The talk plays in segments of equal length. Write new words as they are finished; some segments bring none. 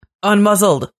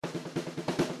Unmuzzled.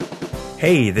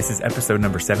 Hey, this is episode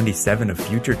number 77 of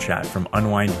Future Chat from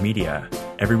Unwind Media.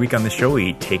 Every week on the show,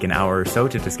 we take an hour or so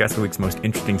to discuss the week's most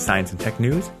interesting science and tech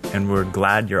news, and we're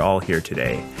glad you're all here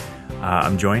today.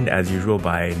 I'm joined, as usual,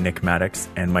 by Nick Maddox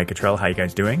and Mike Cottrell. How you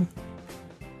guys doing?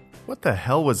 What the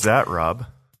hell was that, Rob?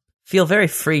 Feel very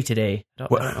free today. I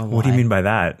don't know What do you why. mean by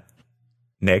that,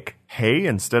 Nick? Hey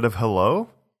instead of hello?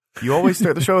 You always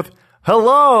start the show with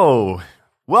hello!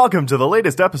 Welcome to the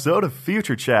latest episode of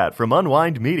Future Chat from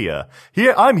Unwind Media.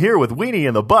 I'm here with Weenie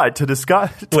in the Butt to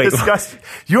discuss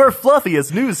your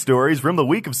fluffiest news stories from the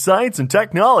week of science and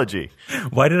technology.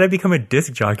 Why did I become a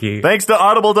disc jockey? Thanks to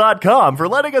Audible.com for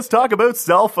letting us talk about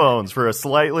cell phones for a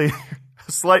slightly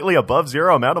above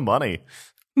zero amount of money.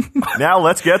 Now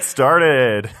let's get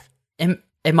started. Am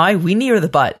I weenie or the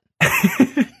butt?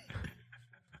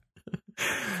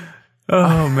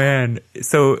 Oh, man.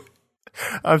 So,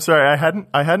 I'm sorry, I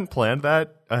hadn't planned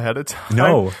that ahead of time.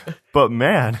 No. But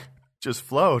man, just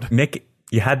flowed. Nick,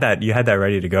 you had that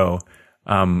ready to go.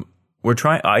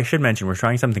 I should mention, we're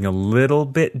trying something a little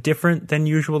bit different than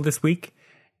usual this week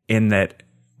in that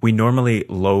we normally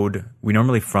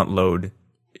front load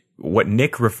what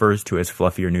Nick refers to as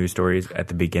fluffier news stories at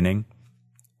the beginning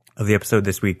of the episode.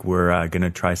 This week, we're going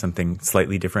to try something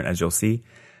slightly different, as you'll see.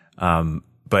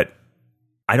 But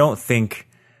I don't think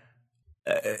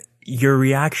your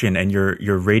reaction and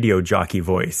your radio jockey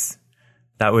voice,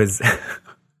 that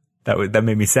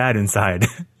made me sad inside.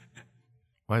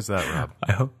 Why is that,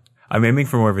 Rob? I'm aiming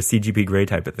for more of a CGP Grey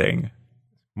type of thing.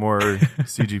 More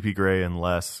CGP Grey and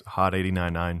less Hot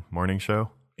 89.9 morning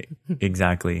show?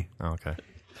 Exactly. Oh, okay.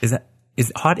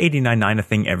 Is Hot 89.9 a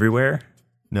thing everywhere?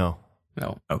 No.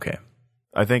 Okay.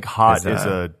 I think Hot is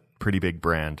a pretty big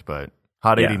brand, but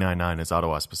Hot Yeah. 89.9 is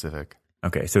Ottawa specific.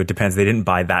 Okay, so it depends. They didn't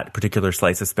buy that particular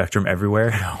slice of spectrum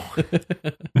everywhere.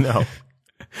 No.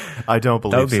 I don't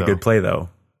believe so. That would be a good play, though.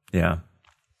 Yeah.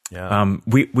 Yeah.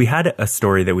 We had a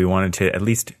story that we wanted to at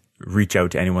least reach out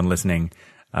to anyone listening.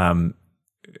 When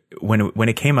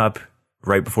it came up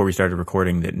right before we started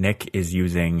recording that Nick is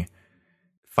using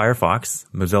Firefox,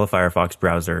 Mozilla Firefox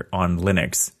browser on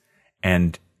Linux,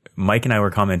 and Mike and I were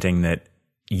commenting that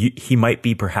he might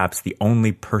be perhaps the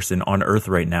only person on Earth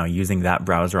right now using that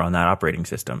browser on that operating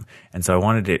system. And so I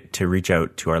wanted to reach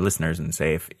out to our listeners and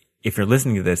say, if you're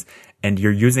listening to this and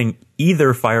you're using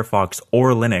either Firefox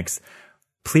or Linux,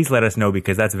 please let us know,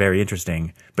 because that's very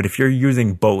interesting. But if you're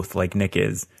using both like Nick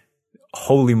is,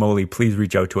 holy moly, please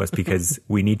reach out to us, because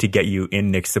we need to get you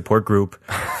in Nick's support group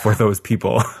for those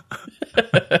people.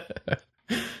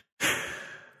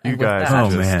 You guys that- are Oh,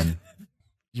 just, man.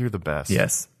 you're the best.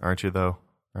 Yes. Aren't you, though?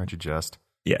 Aren't you just?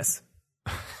 Yes.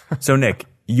 So, Nick,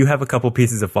 you have a couple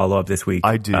pieces of follow-up this week.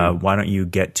 I do. Why don't you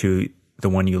get to the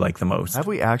one you like the most? Have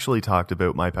we actually talked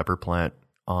about my pepper plant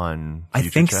on I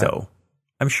Future think Chat? so.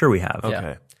 I'm sure we have.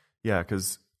 Okay. Yeah,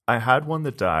 because I had one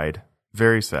that died.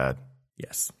 Very sad.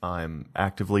 Yes. I'm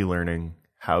actively learning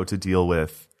how to deal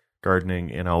with gardening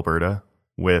in Alberta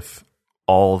with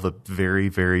all the very,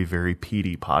 very, very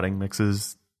peaty potting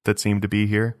mixes that seem to be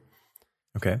here.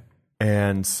 Okay.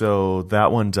 And so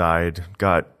that one died,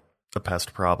 got a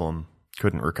pest problem,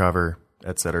 couldn't recover,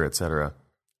 et cetera, et cetera.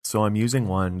 So I'm using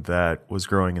one that was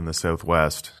growing in the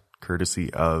Southwest,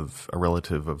 courtesy of a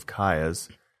relative of Kaya's.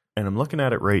 And I'm looking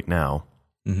at it right now,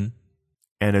 Mm-hmm.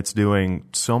 and it's doing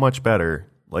so much better.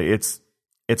 Like it's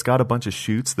got a bunch of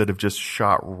shoots that have just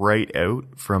shot right out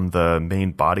from the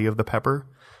main body of the pepper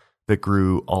that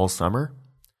grew all summer.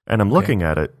 And I'm looking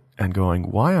at it and going,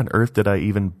 why on earth did I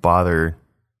even bother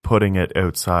putting it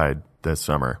outside this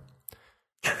summer?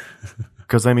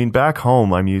 Because, I mean, back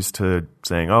home, I'm used to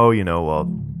saying, oh,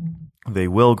 well, they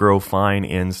will grow fine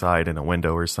inside in a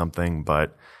window or something.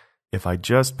 But if I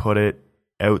just put it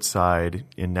outside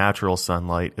in natural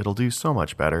sunlight, it'll do so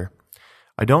much better.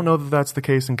 I don't know that that's the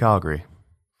case in Calgary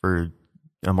for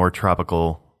a more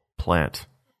tropical plant.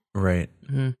 Right.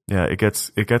 Yeah, it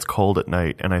gets cold at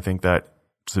night, and I think that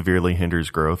severely hinders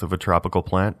growth of a tropical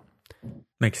plant.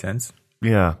 Makes sense.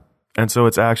 Yeah. And so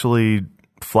it's actually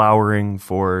flowering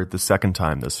for the second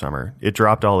time this summer. It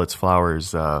dropped all its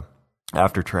flowers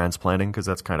after transplanting, because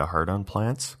that's kind of hard on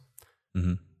plants.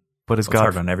 Mm-hmm. But It's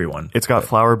hard on everyone. It's got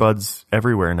flower buds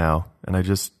everywhere now, and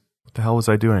what the hell was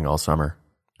I doing all summer?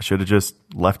 I should have just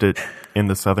left it in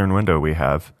the southern window we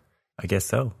have, I guess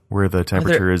so. where the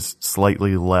temperature is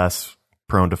slightly less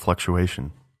prone to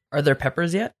fluctuation. Are there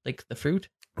peppers yet? Like the fruit?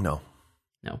 No.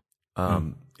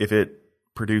 No. If it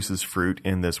produces fruit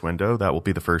in this window, that will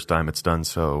be the first time it's done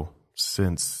so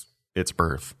since its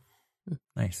birth.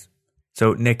 Nice.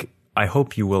 So, Nick, I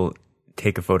hope you will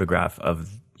take a photograph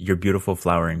of your beautiful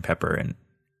flowering pepper and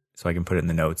so I can put it in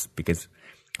the notes, because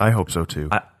I hope so too.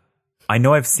 I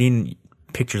know I've seen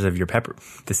pictures of your pepper.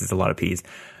 This is a lot of peas.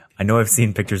 I know I've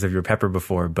seen pictures of your pepper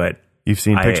before, but You've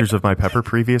seen pictures of my pepper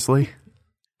previously?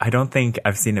 I don't think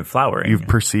I've seen it flowering. You've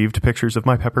perceived pictures of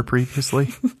my pepper previously?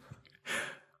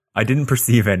 I didn't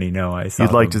perceive any, no. I saw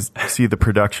You'd like them. to see the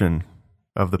production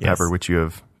of the Yes. pepper, which you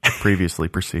have previously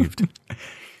perceived.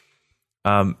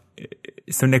 So,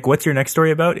 Nick, what's your next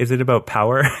story about? Is it about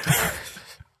power?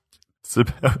 It's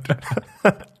about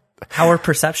Power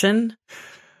perception.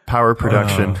 power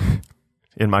production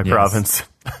in my Yes. province.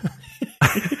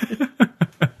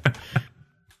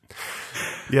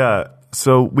 Yeah.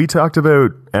 So we talked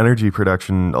about energy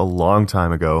production a long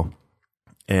time ago,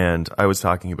 and I was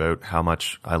talking about how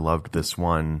much I loved this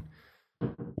one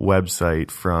website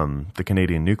from the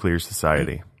Canadian Nuclear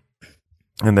Society.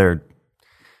 And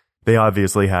they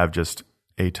obviously have just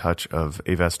a touch of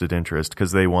a vested interest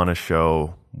because they want to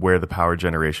show where the power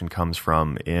generation comes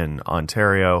from in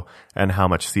Ontario and how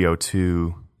much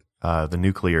CO2 the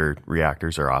nuclear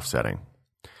reactors are offsetting.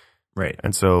 Right.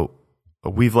 And so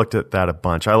we've looked at that a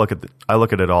bunch. I look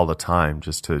at it all the time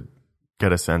just to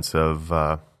get a sense of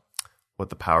what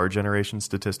the power generation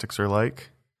statistics are like.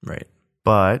 Right.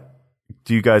 But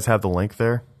do you guys have the link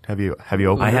there? Have you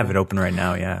opened I it? have it open right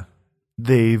now, yeah.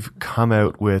 They've come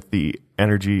out with the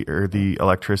energy or the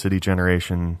electricity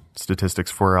generation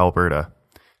statistics for Alberta.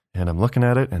 And I'm looking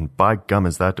at it, and by gum,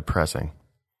 is that depressing.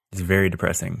 It's very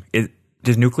depressing.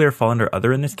 Does nuclear fall under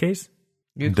other in this case?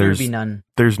 Nuclear would be none.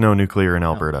 There's no nuclear in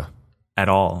Alberta. At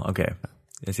all? Okay.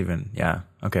 It's even, yeah.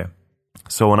 Okay.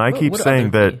 So when I keep would saying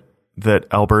other be? that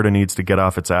Alberta needs to get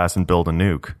off its ass and build a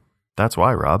nuke, that's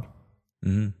why, Rob.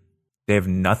 They have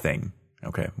nothing.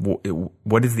 Okay.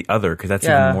 What is the other? Because that's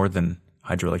Yeah. even more than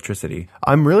hydroelectricity.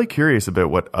 I'm really curious about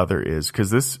what other is,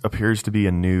 because this appears to be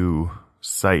a new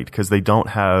site, because they don't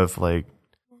have like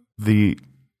the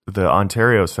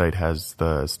Ontario site has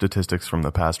the statistics from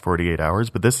the past 48 hours,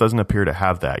 but this doesn't appear to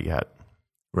have that yet.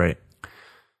 Right.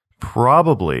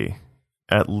 Probably,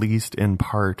 at least in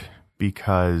part,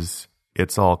 because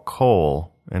it's all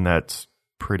coal, and that's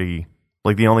pretty,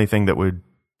 like the only thing that would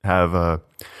have a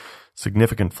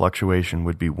significant fluctuation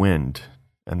would be wind,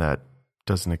 and that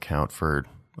doesn't account for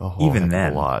a whole Even heck of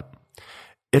then. a lot.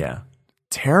 It's Yeah.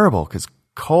 terrible because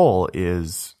coal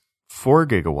is 4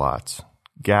 gigawatts,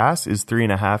 gas is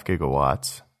 3.5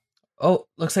 gigawatts. Oh,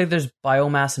 looks like there's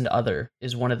biomass and other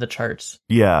is one of the charts.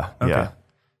 Yeah, Okay. yeah,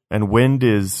 and wind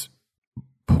is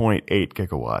 0.8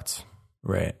 gigawatts.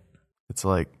 Right. It's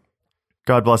like,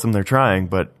 God bless them, they're trying,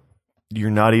 but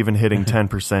you're not even hitting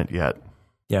 10% yet.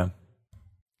 Yeah.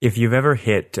 If you've ever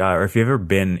hit, or if you've ever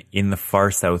been in the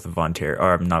far south of Ontario,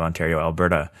 or not Ontario,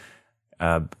 Alberta,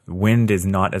 wind is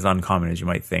not as uncommon as you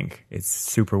might think. It's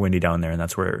super windy down there, and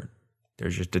that's where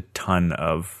there's just a ton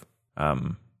of, what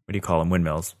do you call them,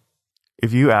 windmills.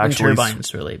 If you And actually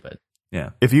turbines, really, but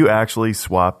Yeah. if you actually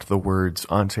swapped the words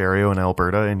Ontario and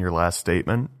Alberta in your last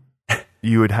statement,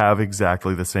 you would have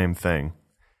exactly the same thing.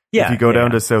 Yeah. If you go yeah.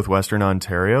 down to southwestern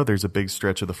Ontario, there's a big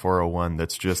stretch of the 401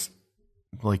 that's just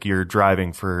like you're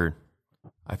driving for,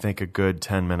 I think, a good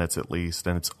 10 minutes at least,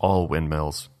 and it's all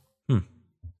windmills.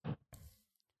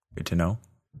 Good to know.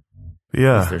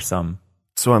 Yeah. There's some.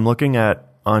 So I'm looking at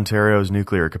Ontario's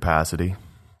nuclear capacity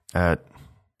at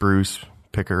Bruce,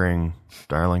 Pickering,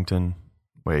 Darlington.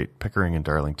 Wait, Pickering and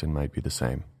Darlington might be the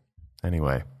same.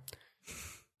 Anyway,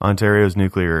 Ontario's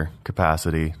nuclear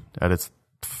capacity at its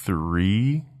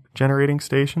 3 generating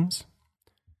stations.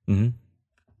 Mm-hmm.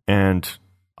 And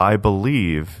I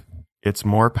believe it's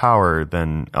more power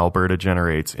than Alberta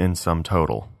generates in sum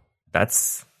total.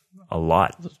 That's a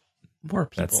lot. more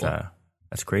people.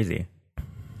 That's crazy.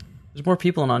 There's more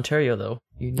people in Ontario, though.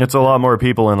 You need It's a lot more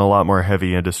people and a lot more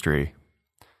heavy industry.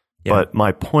 Yeah. But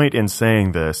my point in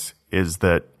saying this is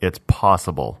that it's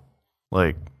possible.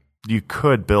 Like, you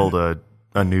could build a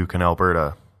nuke in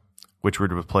Alberta, which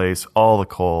would replace all the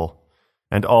coal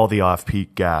and all the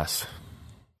off-peak gas.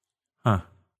 Huh.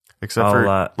 Except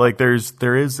for,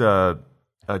 there is a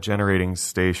generating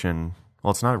station.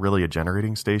 Well, it's not really a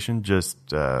generating station,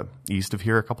 just east of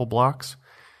here, a couple blocks.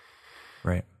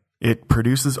 Right. It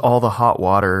produces all the hot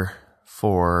water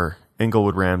for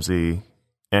Inglewood Ramsey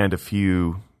and a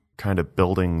few kind of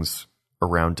buildings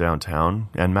around downtown.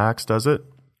 NMAX does it.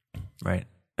 Right.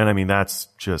 And I mean, that's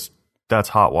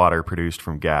hot water produced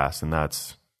from gas. And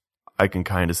I can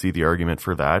kind of see the argument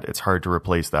for that. It's hard to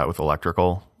replace that with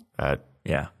electrical at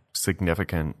Yeah.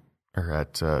 significant or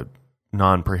at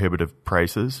non-prohibitive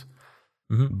prices.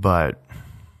 Mm-hmm. But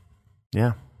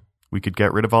yeah, we could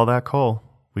get rid of all that coal.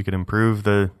 We could improve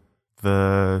the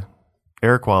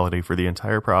air quality for the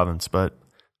entire province. But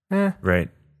Right.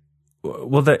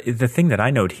 Well, the thing that I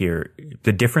note here,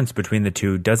 the difference between the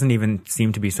two doesn't even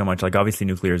seem to be so much like, obviously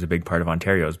nuclear is a big part of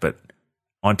Ontario's, but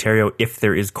Ontario, if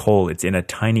there is coal, it's in a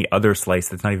tiny other slice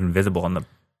that's not even visible on the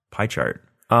pie chart.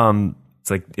 It's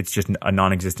like it's just a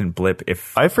non-existent blip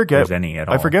if there's any at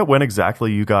all. I forget when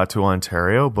exactly you got to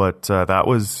Ontario, but that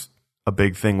was a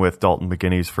big thing with Dalton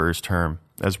McGuinney's first term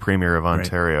as Premier of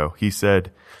Ontario. Right. He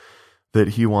said that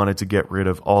he wanted to get rid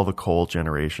of all the coal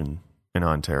generation in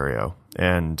Ontario.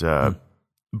 And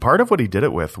part of what he did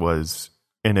it with was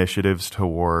initiatives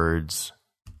towards,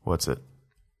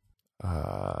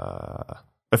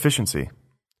 efficiency.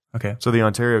 Okay. So the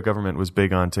Ontario government was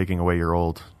big on taking away your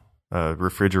old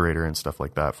refrigerator and stuff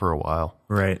like that for a while.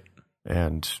 Right.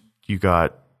 And you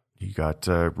got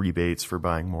rebates for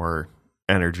buying more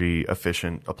energy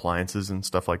efficient appliances and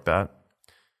stuff like that.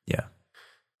 Yeah.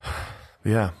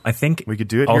 Yeah. I think we could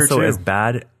do it also here too.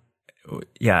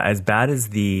 as bad as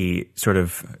the sort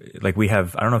of, like we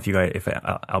have, I don't know if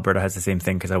Alberta has the same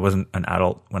thing, because I wasn't an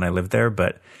adult when I lived there,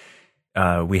 but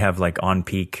we have like on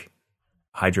peak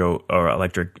hydro or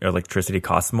electricity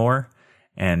costs more.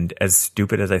 And as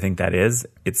stupid as I think that is,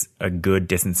 it's a good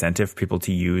disincentive for people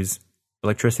to use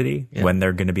electricity when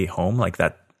they're going to be home, like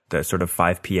that, the sort of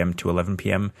 5 p.m. to 11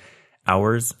 p.m.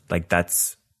 hours, like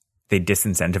they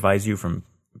disincentivize you from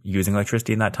using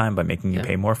electricity in that time by making you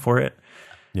pay more for it.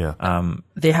 Yeah.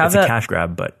 They have it's a cash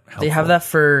grab, but helpful. They have that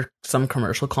for some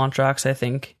commercial contracts, I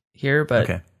think, here,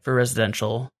 but for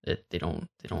residential, they don't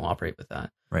operate with that.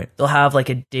 Right. They'll have like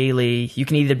a daily, you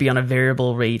can either be on a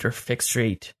variable rate or fixed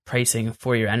rate pricing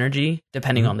for your energy,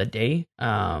 depending on the day.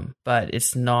 But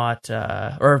it's not,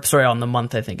 on the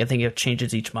month, I think. I think it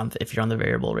changes each month if you're on the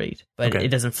variable rate, but it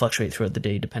doesn't fluctuate throughout the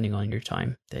day depending on your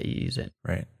time that you use it.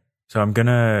 Right. So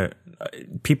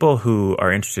people who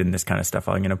are interested in this kind of stuff,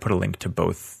 I'm going to put a link to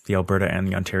both the Alberta and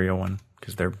the Ontario one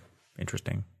because they're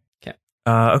interesting. Okay.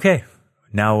 Okay.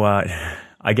 Now,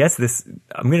 I guess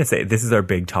I'm going to say this is our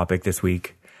big topic this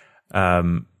week.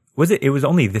 It was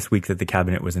only this week that the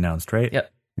cabinet was announced, right? Yep.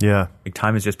 Yeah. Like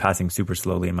time is just passing super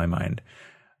slowly in my mind.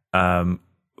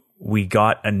 We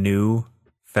got a new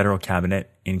federal cabinet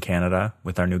in Canada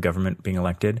with our new government being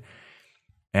elected.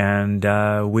 And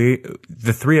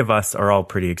the three of us are all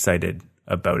pretty excited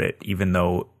about it, even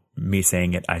though me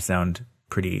saying it, I sound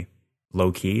pretty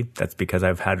low key. That's because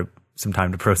I've had some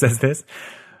time to process this.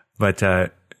 But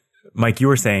Mike, you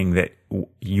were saying that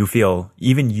you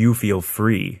feel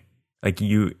free. Like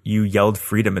you yelled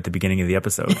freedom at the beginning of the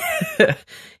episode.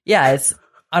 Yeah,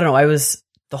 I don't know.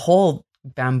 The whole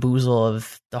bamboozle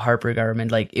of the Harper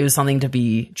government, like it was something to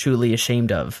be truly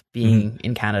ashamed of being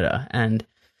in Canada. And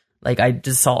like I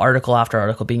just saw article after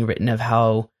article being written of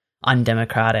how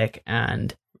undemocratic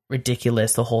and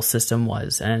ridiculous the whole system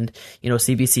was. And,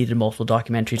 CBC did multiple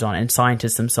documentaries on it, and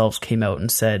scientists themselves came out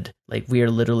and said, like, we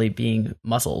are literally being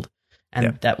muzzled.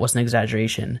 And that wasn't an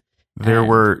exaggeration. There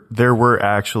were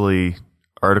actually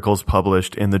articles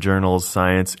published in the journals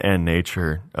Science and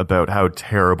Nature about how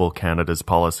terrible Canada's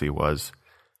policy was.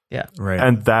 Yeah. Right.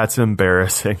 And that's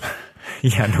embarrassing.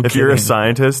 Yeah. No if you're a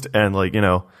scientist and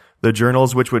the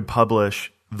journals which would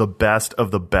publish the best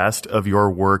of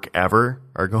your work ever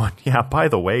are going, yeah, by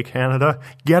the way, Canada,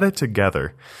 get it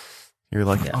together. You're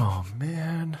like, oh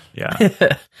man. Yeah.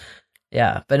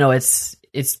 Yeah. But no, it's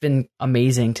been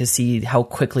amazing to see how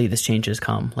quickly this change has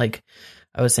come. Like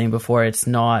I was saying before, it's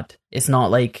not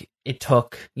like it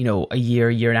took, a year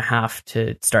and a half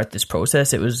to start this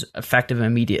process. It was effective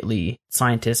immediately.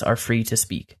 Scientists are free to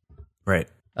speak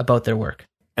about their work.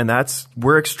 And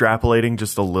we're extrapolating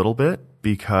just a little bit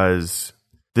because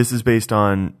this is based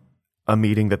on a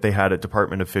meeting that they had at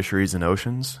Department of Fisheries and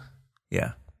Oceans.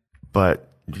 Yeah. But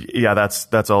yeah,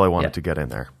 that's all I wanted to get in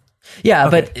there. Yeah,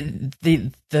 but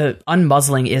the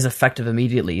unmuzzling is effective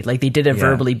immediately. Like they did it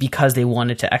verbally because they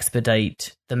wanted to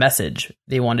expedite the message.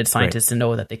 They wanted scientists to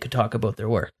know that they could talk about their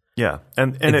work. Yeah.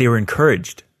 And they were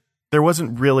encouraged. There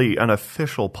wasn't really an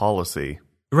official policy.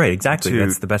 Right, exactly.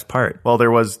 That's the best part. Well,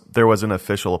 there was an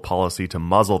official policy to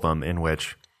muzzle them in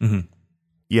which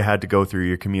you had to go through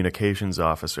your communications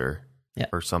officer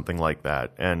or something like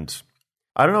that. And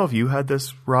I don't know if you had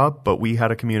this, Rob, but we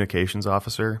had a communications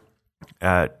officer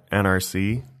at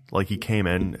NRC. Like he came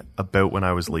in about when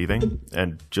I was leaving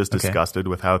and just disgusted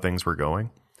with how things were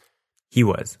going. He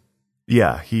was?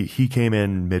 Yeah, he came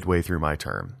in midway through my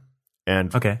term.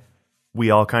 And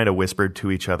we all kind of whispered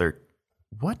to each other,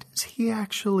 what does he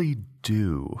actually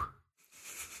do?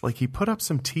 Like he put up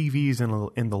some TVs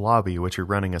in the lobby, which are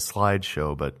running a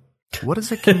slideshow, but what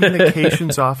does a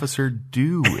communications officer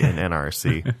do in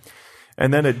NRC?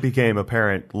 And then it became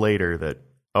apparent later that,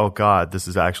 oh God, this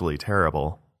is actually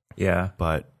terrible. Yeah.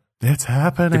 But It's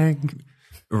happening.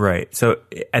 Right. So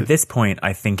at this point,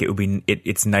 I think it would be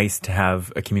it's nice to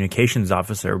have a communications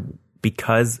officer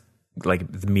because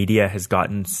like the media has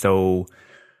gotten so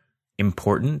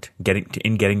important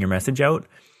in getting your message out.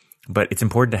 But it's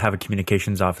important to have a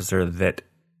communications officer that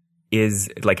is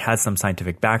like has some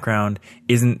scientific background,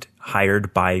 isn't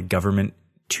hired by government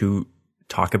to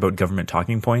talk about government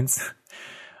talking points.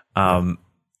 One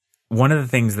of the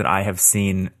things that I have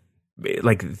seen,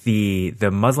 like the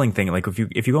muzzling thing, like if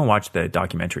you go and watch the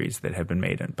documentaries that have been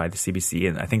made by the CBC,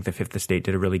 and I think the Fifth Estate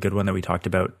did a really good one that we talked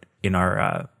about in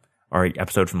our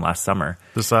episode from last summer.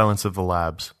 The Silence of the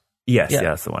Labs. Yes, Yeah.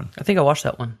 that's the one. I think I watched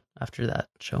that one after that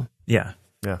show. Yeah.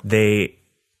 Yeah.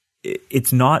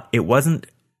 It's not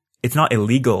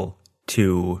illegal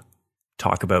to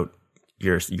talk about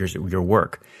your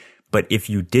work, but if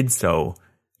you did so,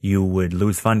 you would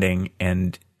lose funding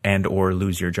and or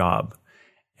lose your job.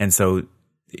 And so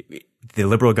the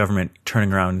Liberal government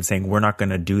turning around and saying, we're not going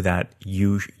to do that.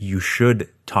 You should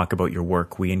talk about your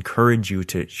work. We encourage you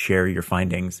to share your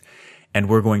findings, and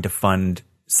we're going to fund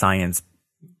science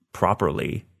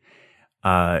properly.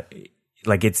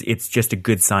 Like it's just a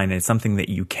good sign, and it's something that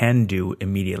you can do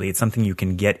immediately. It's something you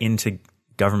can get into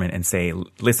government and say,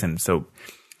 listen, so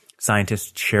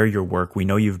scientists, share your work. We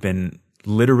know you've been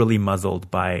literally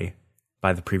muzzled by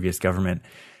the previous government.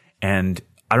 And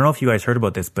I don't know if you guys heard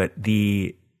about this, but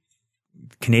the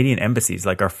Canadian embassies,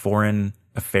 like our foreign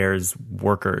affairs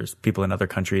workers, people in other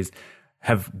countries,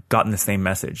 have gotten the same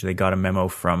message. They got a memo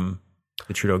from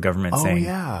the Trudeau government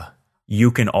saying,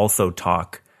 you can also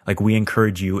talk. Like, we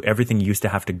encourage you. Everything used to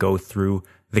have to go through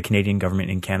the Canadian government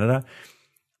in Canada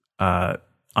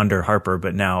under Harper,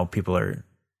 but now people are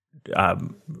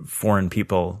foreign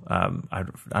people. I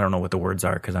don't know what the words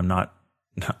are because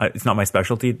it's not my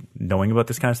specialty knowing about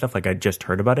this kind of stuff. Like, I just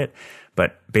heard about it,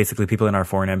 but basically people in our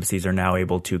foreign embassies are now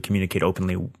able to communicate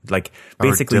openly, like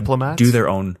basically do their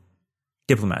own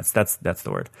diplomats. That's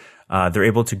the word. They're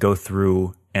able to go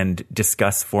through and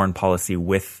discuss foreign policy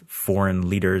with foreign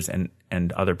leaders and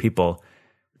other people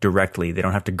directly. They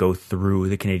don't have to go through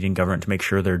the Canadian government to make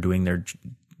sure they're doing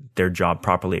their job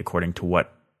properly according to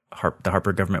what the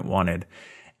Harper government wanted.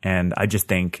 And I just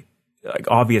think, like,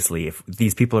 obviously, if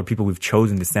these people are people we've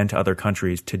chosen to send to other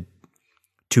countries to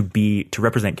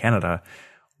represent Canada,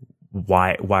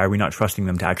 why are we not trusting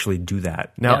them to actually do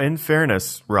that? Now, in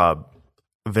fairness, Rob,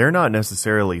 they're not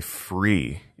necessarily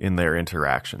free in their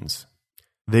interactions.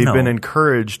 They've been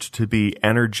encouraged to be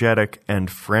energetic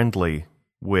and friendly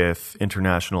with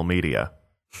international media.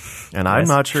 And I'm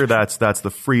not sure that's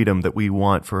the freedom that we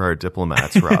want for our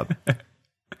diplomats, Rob.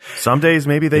 Some days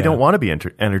maybe they don't want to be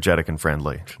energetic and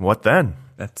friendly. What then?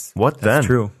 That's then?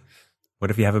 True.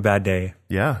 What if you have a bad day?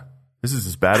 Yeah. This is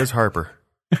as bad as Harper.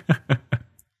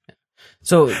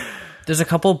 So there's a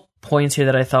couple points here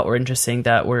that I thought were interesting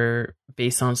that were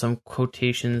based on some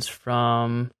quotations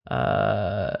from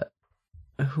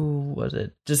who was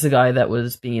it? Just the guy that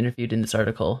was being interviewed in this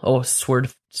article. Oh,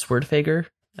 Swerdfager,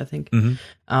 I think.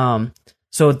 Mm-hmm.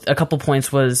 So a couple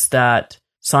points was that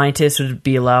scientists would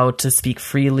be allowed to speak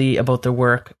freely about their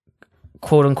work,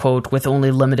 quote unquote, with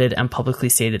only limited and publicly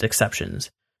stated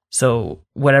exceptions. So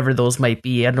whatever those might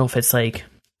be, I don't know if it's like,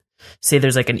 say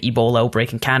there's like an Ebola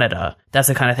outbreak in Canada. That's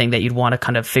the kind of thing that you'd want to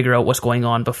kind of figure out what's going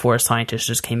on before scientists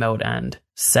just came out and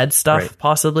said stuff,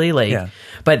 possibly.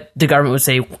 But the government would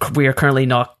say, we are currently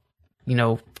not,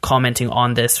 commenting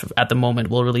on this at the moment.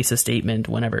 We'll release a statement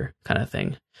whenever, kind of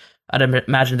thing. I'd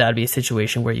imagine that'd be a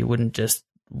situation where you wouldn't just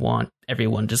want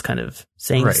everyone just kind of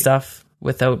saying stuff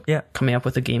without coming up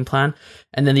with a game plan.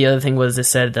 And then the other thing was, they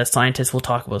said that scientists will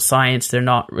talk about science. They're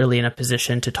not really in a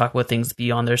position to talk about things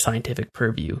beyond their scientific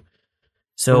purview.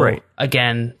 So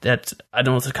again, that's, I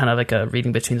don't know if it's kind of like a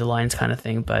reading between the lines kind of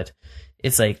thing, but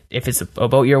it's like, if it's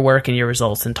about your work and your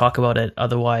results, then talk about it.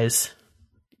 Otherwise,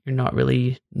 you're not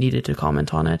really needed to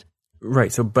comment on it.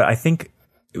 Right. So, but I think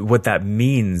what that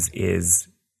means is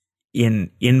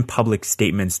in public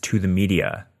statements to the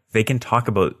media, they can talk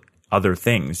about other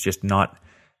things, just not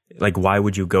like, why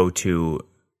would you go to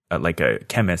like a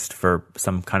chemist for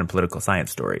some kind of political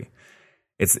science story?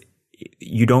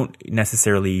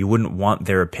 You wouldn't want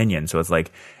their opinion. So it's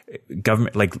like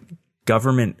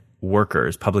government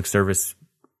workers, public service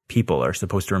people are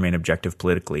supposed to remain objective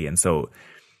politically. And so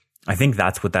I think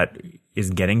that's what that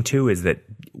is getting to, is that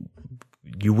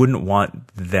you wouldn't want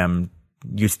them,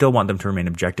 you still want them to remain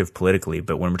objective politically.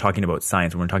 But when we're talking about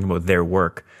science, when we're talking about their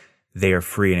work, they are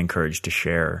free and encouraged to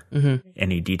share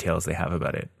any details they have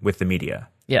about it with the media.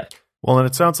 Yeah. Well, and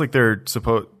it sounds like they're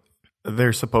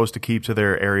supposed to keep to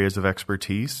their areas of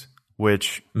expertise,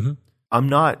 which I'm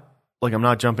not like, I'm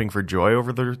not jumping for joy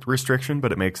over the restriction,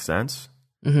 but it makes sense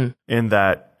Mm-hmm. in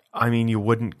that, I mean, you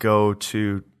wouldn't go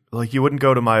to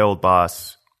my old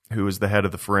boss, who was the head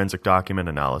of the forensic document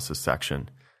analysis section,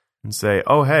 and say,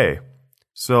 oh, hey,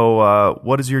 so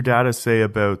what does your data say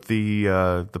about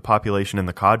the population in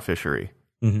the cod fishery?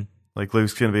 Mm-hmm. Like,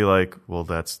 Luke's going to be like, well,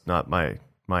 that's not my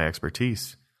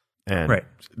expertise. And Right.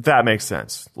 that makes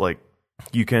sense. Like,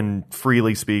 you can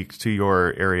freely speak to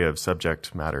your area of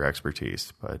subject matter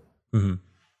expertise. But Mm-hmm.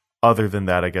 other than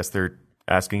that, I guess they're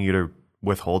asking you to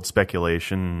withhold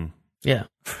speculation Yeah.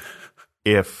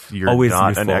 if you're Always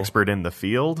not an useful. expert in the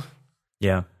field,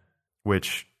 Yeah.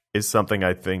 which is something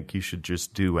I think you should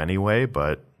just do anyway.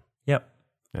 But Yep.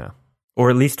 yeah. Or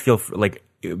at least feel like,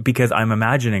 because I'm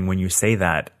imagining when you say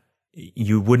that,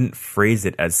 you wouldn't phrase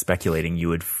it as speculating. You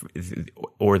would,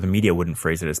 or the media wouldn't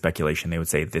phrase it as speculation. They would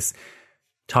say, this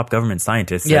top government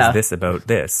scientist says Yeah. this about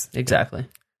this. Exactly.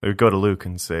 They would go to Luke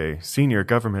and say, senior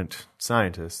government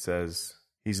scientist says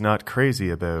he's not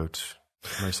crazy about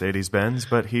Mercedes-Benz,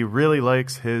 but he really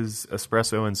likes his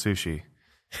espresso and sushi.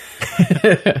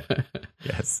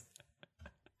 Yes.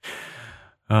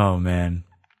 Oh, man.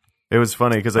 It was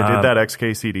funny because I did that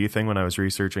XKCD thing when I was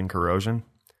researching corrosion.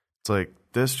 It's like,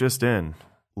 this just in.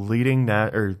 Leading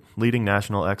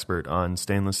national expert on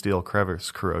stainless steel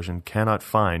crevice corrosion cannot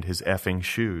find his effing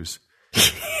shoes.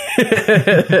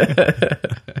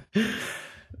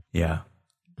 Yeah.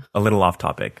 A little off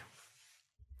topic.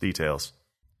 Details.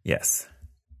 Yes.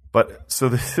 But so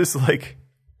this is like,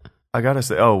 I gotta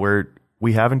say,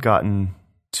 we haven't gotten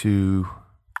to,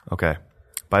 okay.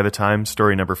 By the time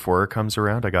story number 4 comes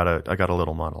around, I got a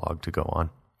little monologue to go on.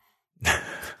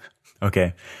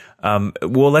 Okay.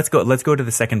 Well, let's go to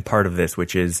the second part of this,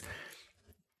 which is,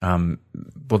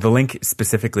 the link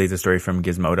specifically is a story from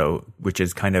Gizmodo, which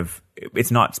is kind of,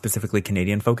 it's not specifically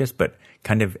Canadian focused, but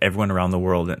kind of everyone around the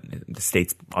world, and the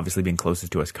States obviously being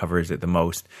closest to us covers it the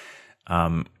most.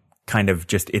 Kind of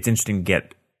just, it's interesting to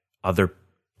get other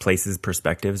places'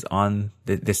 perspectives on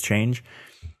this change.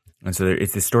 And so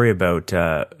it's this story about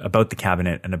the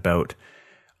cabinet and about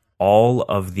all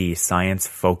of the science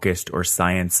focused or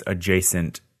science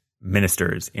adjacent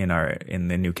ministers in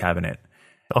the new cabinet.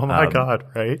 Oh my God,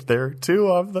 right? There are 2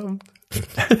 of them.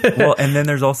 Well, and then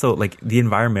there's also like the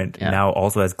environment now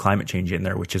also has climate change in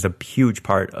there, which is a huge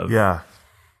part of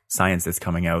science that's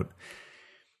coming out.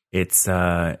 It's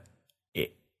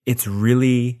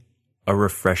really a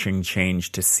refreshing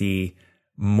change to see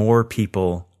more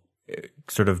people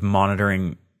sort of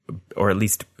monitoring, or at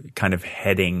least kind of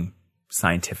heading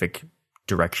scientific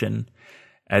direction,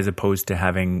 as opposed to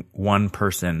having one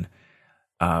person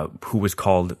who was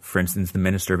called, for instance, the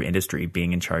Minister of Industry,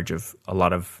 being in charge of a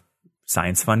lot of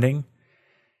science funding,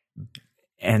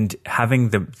 and having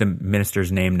the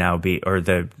minister's name now be, or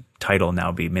the title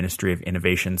now be, Ministry of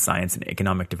Innovation, Science and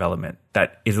Economic Development.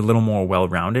 That is a little more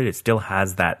well-rounded. It still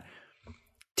has that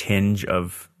tinge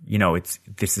of,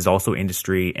 this is also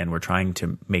industry and we're trying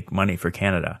to make money for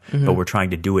Canada, but we're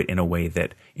trying to do it in a way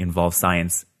that involves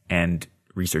science and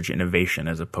research innovation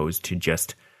as opposed to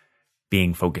just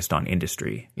being focused on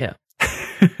industry. Yeah.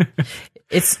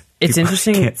 It's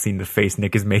interesting. I can't see the face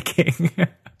Nick is making.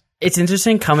 It's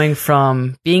interesting coming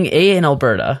from being A, in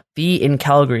Alberta, B, in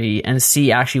Calgary, and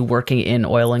C, actually working in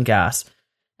oil and gas,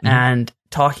 and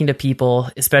talking to people,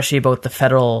 especially about the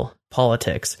federal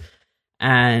politics.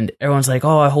 And everyone's like,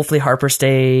 oh, hopefully Harper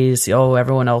stays. Oh,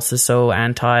 everyone else is so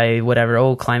anti whatever.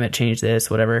 Oh, climate change this,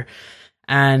 whatever.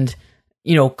 And,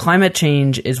 climate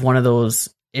change is one of those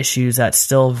issues that's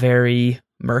still very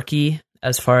murky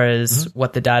as far as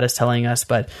what the data is telling us.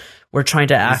 But we're trying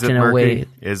to act in a way.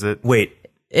 Is it? Wait.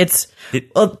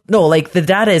 No, like the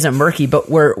data isn't murky, but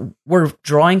we're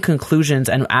drawing conclusions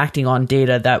and acting on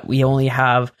data that we only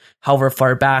have however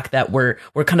far back, that we're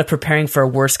kind of preparing for a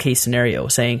worst case scenario,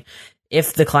 saying,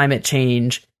 if the climate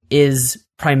change is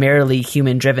primarily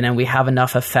human driven and we have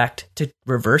enough effect to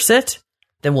reverse it,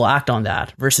 then we'll act on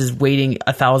that, versus waiting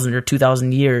 1,000 or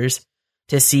 2,000 years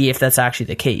to see if that's actually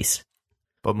the case.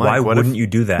 But Mike, why wouldn't you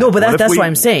do that? No, but that's what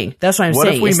I'm saying. That's what I'm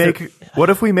saying. What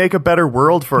if we make a better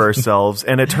world for ourselves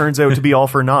and it turns out to be all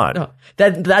for naught? No,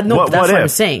 that's what I'm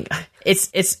saying.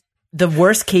 It's the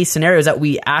worst case scenario is that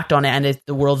we act on it and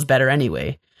the world's better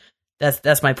anyway.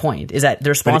 That's my point, is that the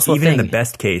responsible thing. Even in thing. the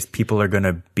best case, people are going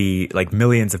to be, like,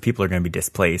 millions of people are going to be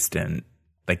displaced, and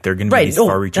like there are going to be these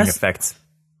far-reaching effects.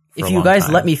 If you guys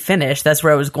let me finish, that's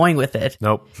where I was going with it.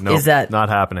 Nope. Is that not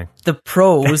happening? The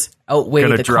pros outweigh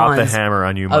the cons. Drop the hammer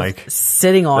on you, Mike.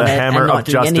 Sitting on the it hammer and not of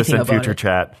doing justice anything in about future it.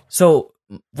 chat. So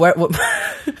what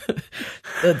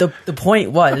the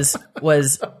point was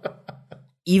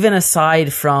even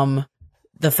aside from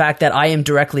the fact that I am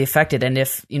directly affected, and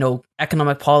if, you know,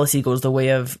 economic policy goes the way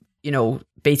of, you know,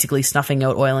 basically snuffing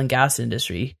out oil and gas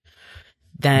industry,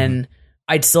 then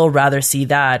I'd still rather see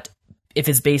that if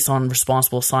it's based on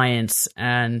responsible science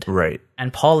and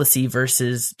policy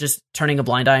versus just turning a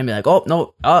blind eye and be like, oh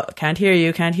no, can't hear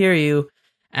you,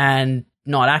 and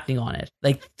not acting on it.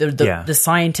 Like the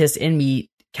scientist in me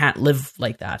can't live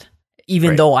like that,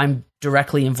 even though I'm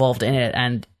directly involved in it,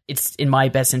 and it's in my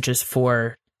best interest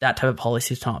for that type of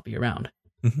policy to not be around.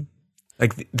 Mm-hmm.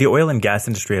 Like the oil and gas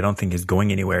industry, I don't think is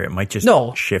going anywhere. It might just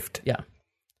shift. Yeah.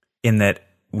 In that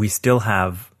we still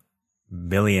have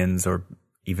millions or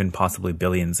even possibly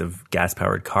billions of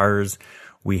gas-powered cars.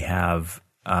 We have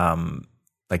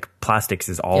like plastics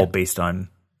is all based on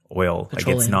oil.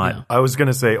 Petroleum, like it's not. I was going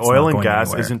to say oil and gas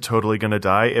anywhere. isn't totally going to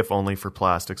die, if only for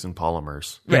plastics and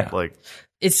polymers. Yeah. Like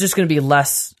it's just going to be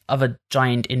less of a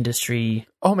giant industry.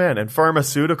 Oh man, and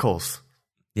pharmaceuticals.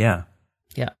 Yeah.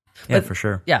 Yeah. Yeah, But, for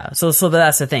sure. Yeah. So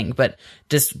that's the thing. But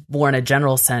just more in a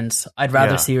general sense, I'd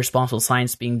rather see responsible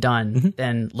science being done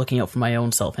than looking out for my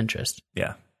own self-interest.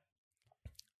 Yeah.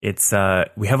 It's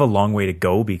we have a long way to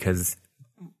go, because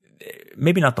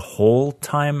maybe not the whole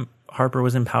time Harper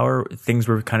was in power, things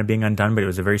were kind of being undone, but it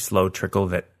was a very slow trickle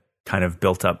that kind of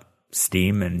built up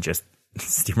steam and just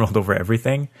steamrolled over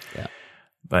everything. Yeah.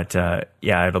 But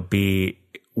it'll be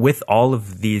with all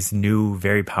of these new,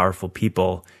 very powerful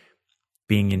people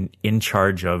being in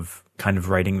charge of kind of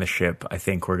righting the ship. I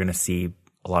think we're going to see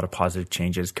a lot of positive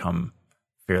changes come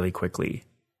fairly quickly,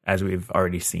 as we've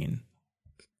already seen.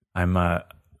 I'm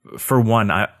for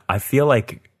one, I feel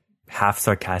like half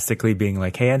sarcastically being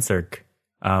like, "Hey, NSERC,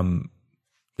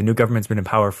 the new government's been in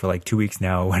power for like 2 weeks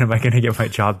now. When am I going to get my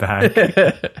job back?"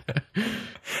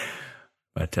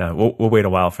 But we'll wait a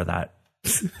while for that.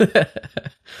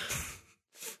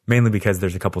 Mainly because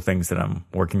there's a couple things that I'm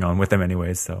working on with them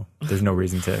anyways, so there's no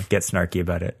reason to get snarky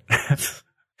about it.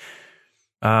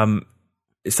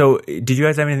 So did you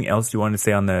guys have anything else you wanted to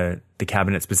say on the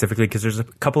cabinet specifically? Because there's a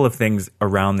couple of things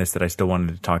around this that I still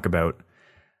wanted to talk about.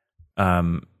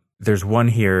 There's one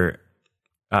here.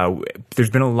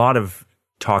 There's been a lot of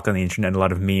talk on the internet, a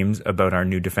lot of memes about our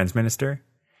new defense minister.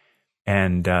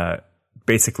 And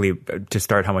basically, to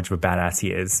start, how much of a badass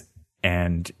he is.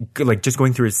 And like just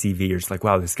going through his CV, you're just like,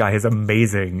 wow, this guy is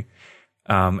amazing.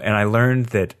 And I learned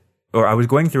that, or I was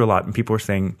going through a lot, and people were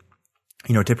saying,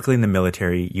 you know, typically in the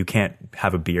military, you can't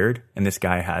have a beard. And this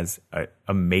guy has an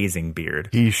amazing beard.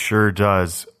 He sure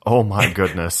does. Oh my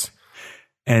goodness.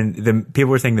 And the people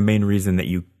were saying the main reason that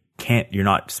you're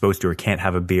not supposed to or can't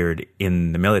have a beard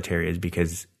in the military is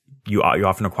because you're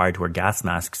often required to wear gas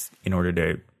masks in order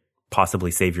to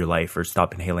possibly save your life or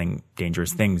stop inhaling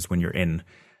dangerous things when you're in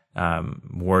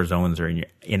war zones or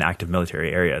in active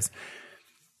military areas.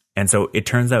 And so it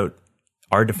turns out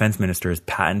our defense minister has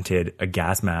patented a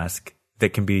gas mask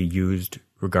that can be used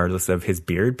regardless of his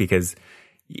beard, because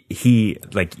he,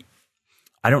 like,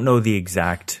 I don't know the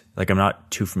exact, like, I'm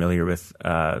not too familiar with,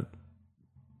 I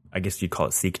guess you'd call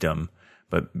it Sikhdom,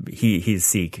 but he's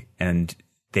Sikh, and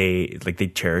they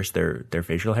cherish their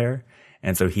facial hair.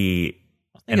 And so I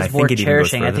think it's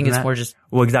cherishing. I think it's more just,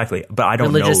 well, exactly. But I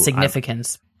don't know religious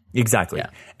significance. Exactly. Yeah.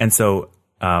 And so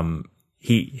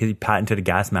he patented a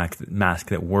gas mask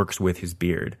that works with his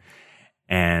beard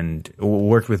and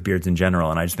worked with beards in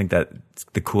general. And I just think that's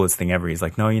the coolest thing ever. He's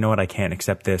like, no, you know what? I can't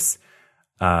accept this.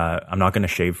 I'm not going to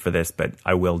shave for this, but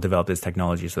I will develop this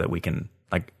technology so that we can,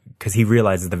 like, because he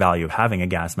realizes the value of having a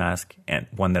gas mask and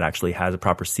one that actually has a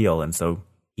proper seal. And so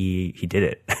he did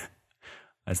it.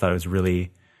 I just thought it was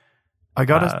really, I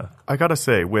gotta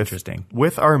say, interesting.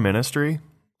 With our ministry,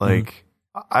 like,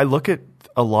 I look at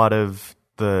a lot of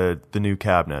the new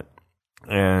cabinet,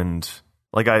 and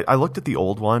like I looked at the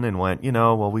old one and went, you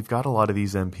know, well, we've got a lot of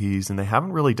these MPs and they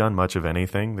haven't really done much of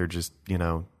anything. They're just, you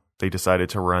know, they decided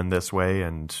to run this way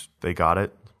and they got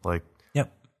it. Like,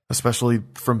 yep. Especially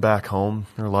from back home,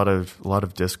 there are a lot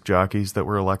of disc jockeys that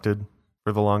were elected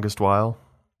for the longest while.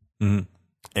 Mm-hmm.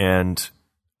 And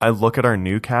I look at our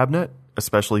new cabinet,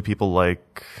 especially people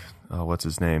like, what's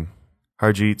his name?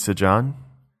 Harjit Sajjan.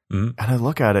 Mm-hmm. And I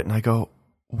look at it and I go,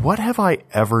 what have I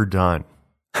ever done?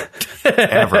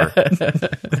 Ever?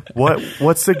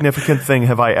 What significant thing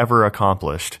have I ever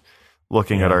accomplished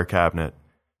looking at our cabinet?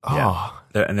 Yeah. Oh.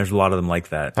 And there's a lot of them like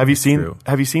that. Have you seen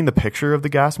the picture of the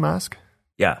gas mask?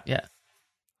 Yeah. Yeah.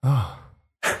 Oh.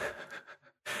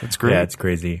 It's great. Yeah, it's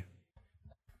crazy.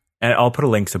 And I'll put a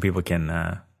link so people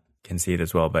can see it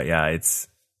as well. But yeah, it's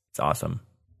awesome.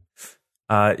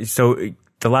 So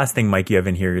the last thing, Mike, you have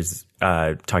in here is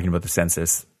talking about the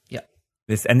census. Yeah.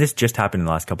 This just happened in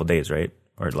the last couple of days, right?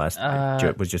 or last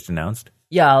was just announced?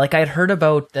 Yeah, like I'd heard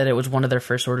about that it was one of their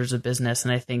first orders of business,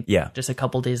 and I think Yeah. just a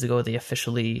couple days ago they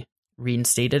officially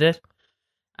reinstated it.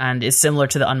 And it's similar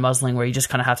to the unmuzzling where you just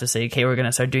kind of have to say, okay, we're going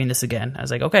to start doing this again. I was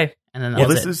like, okay. And then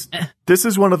this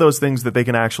is one of those things that they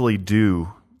can actually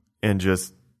do and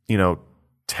just,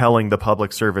 telling the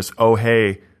public service, oh,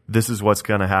 hey, this is what's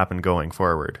going to happen going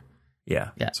forward. Yeah.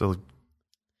 So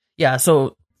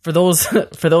for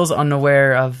those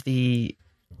unaware of the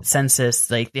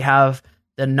census, like they have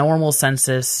the normal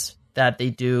census that they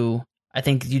do. I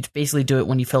think you basically do it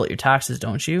when you fill out your taxes,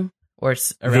 don't you? Or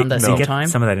it's around that same get time.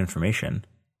 Some of that information.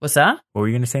 What's that? What were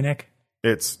you going to say, Nick?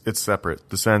 It's separate.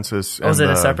 The census. Oh, is it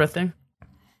a separate thing?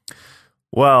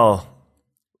 Well,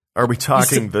 are we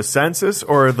talking the census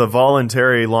or the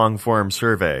voluntary long form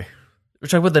survey? We're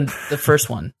talking about the first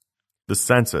one. The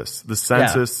census. The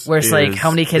census. Where it's like how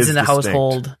many kids in the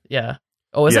household. Yeah.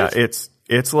 Oh, is it? Yeah,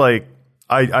 it's like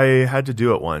I had to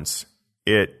do it once.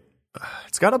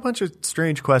 It's got a bunch of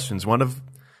strange questions. One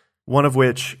of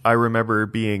which I remember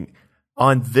being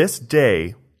on this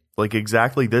day, like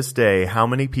exactly this day, how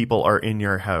many people are in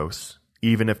your house,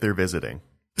 even if they're visiting?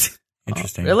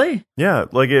 Interesting. Really? Yeah,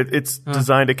 like it's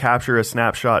designed to capture a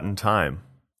snapshot in time.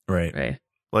 Right.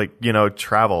 Like,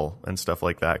 travel and stuff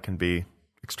like that can be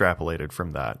extrapolated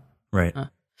from that. Right.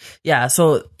 Yeah,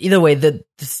 so either way, the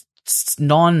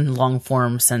non-long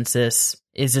form census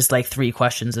is just like 3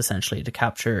 questions essentially to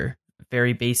capture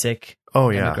very basic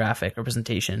demographic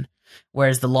representation.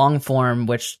 Whereas the long form,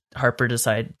 which Harper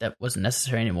decided that wasn't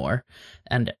necessary anymore,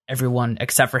 and everyone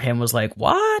except for him was like,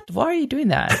 "What? Why are you doing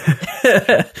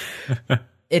that?"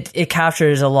 It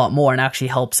captures a lot more and actually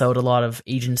helps out a lot of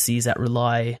agencies that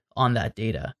rely on that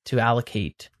data to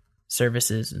allocate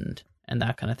services and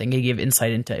that kind of thing. They give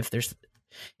insight into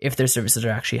if their services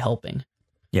are actually helping.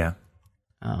 Yeah.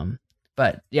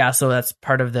 But yeah, so that's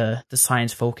part of the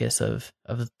science focus of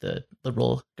the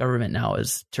Liberal government now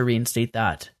is to reinstate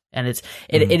that. And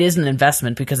it is an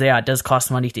investment because it does cost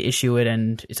money to issue it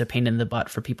and it's a pain in the butt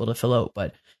for people to fill out,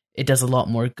 but it does a lot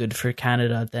more good for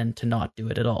Canada than to not do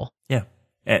it at all. Yeah.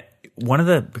 One of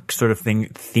the sort of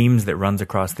themes that runs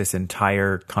across this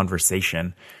entire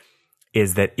conversation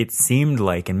is that it seemed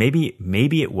like, and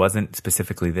maybe it wasn't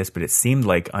specifically this, but it seemed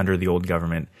like under the old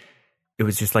government, it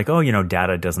was just like, oh,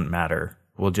 data doesn't matter.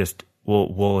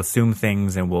 We'll assume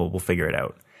things and we'll figure it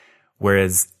out.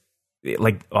 Whereas,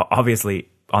 like, obviously,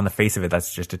 on the face of it,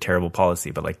 that's just a terrible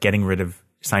policy. But like getting rid of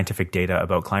scientific data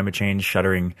about climate change,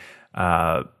 shuttering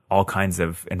all kinds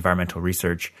of environmental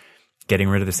research, getting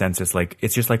rid of the census, like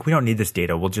it's just like we don't need this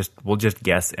data. We'll just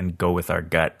guess and go with our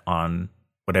gut on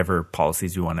whatever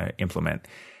policies we want to implement.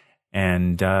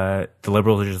 And the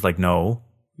Liberals are just like, no,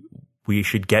 we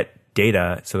should get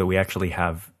data so that we actually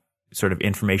have sort of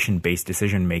information-based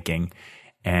decision making.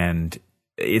 And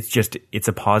it's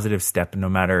a positive step no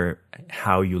matter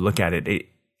how you look at it.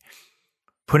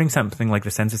 Putting something like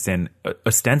the census in,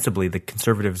 ostensibly the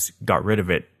Conservatives got rid of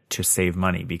it to save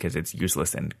money because it's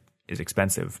useless and is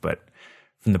expensive. But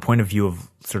from the point of view of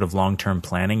sort of long-term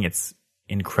planning, it's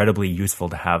incredibly useful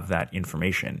to have that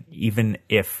information, even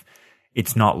if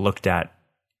it's not looked at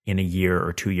in a year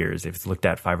or 2 years, if it's looked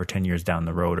at 5 or 10 years down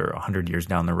the road or 100 years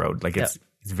down the road. Like it's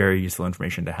very useful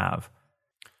information to have.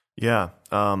 Yeah.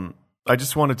 I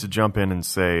just wanted to jump in and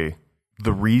say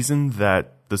the reason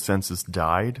that the census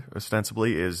died,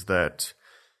 ostensibly, is that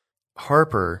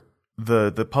Harper,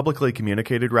 the publicly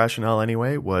communicated rationale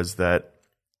anyway, was that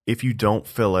if you don't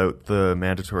fill out the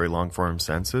mandatory long-form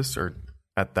census, or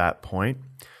at that point,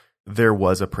 there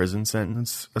was a prison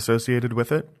sentence associated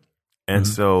with it. And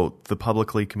so the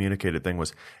publicly communicated thing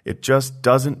was, it just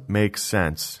doesn't make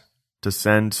sense to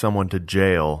send someone to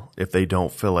jail if they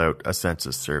don't fill out a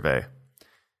census survey.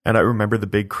 And I remember the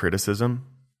big criticism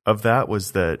of that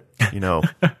was that,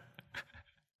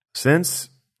 since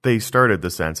they started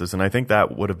the census, and I think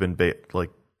that would have been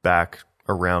back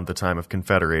around the time of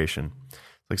Confederation,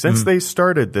 since they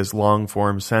started this long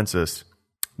form census,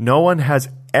 no one has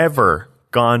ever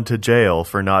gone to jail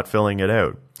for not filling it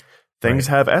out. Things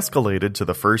have escalated to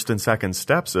the first and second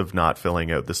steps of not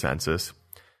filling out the census,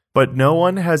 but no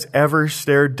one has ever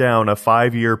stared down a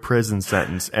 5-year prison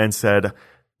sentence and said,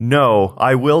 no,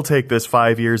 I will take this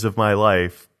 5 years of my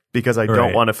life because I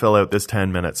don't want to fill out this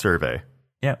 10-minute survey.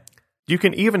 Yeah. You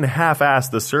can even half-ass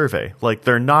the survey.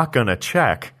 They're not going to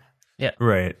check. Yeah.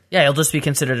 Right. Yeah, you'll just be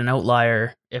considered an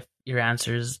outlier if your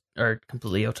answers are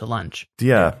completely out to lunch.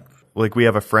 Yeah. We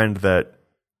have a friend that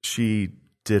she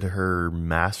did her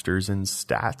master's in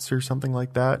stats or something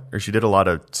like that. Or she did a lot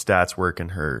of stats work in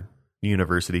her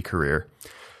university career.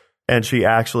 And she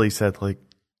actually said,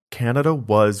 Canada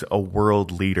was a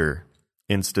world leader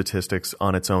in statistics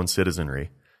on its own citizenry.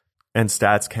 And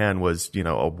StatsCan was,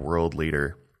 a world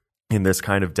leader in this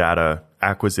kind of data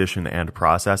acquisition and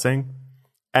processing.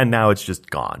 And now it's just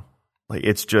gone. Like,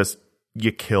 it's just,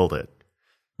 you killed it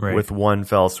with one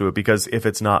fell swoop. Because if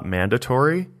it's not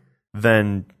mandatory,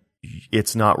 then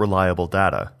it's not reliable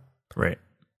data. Right.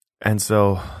 And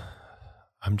so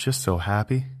I'm just so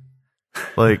happy.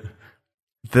 Like,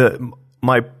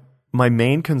 my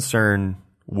main concern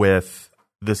with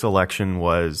this election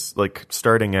was, like,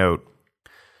 starting out,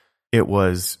 it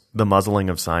was the muzzling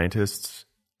of scientists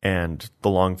and the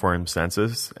long-form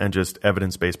census and just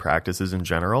evidence-based practices in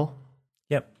general.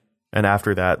 Yep. And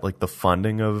after that, like, the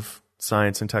funding of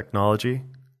science and technology.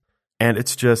 And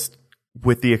it's just,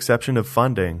 with the exception of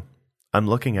funding, I'm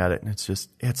looking at it and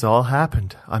it's all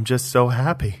happened. I'm just so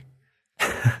happy.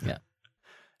 Yeah.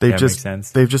 They've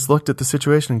just looked at the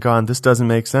situation and gone, this doesn't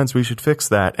make sense. We should fix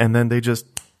that. And then they just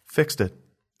fixed it.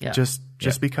 Yeah.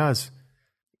 Just because.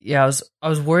 Yeah, I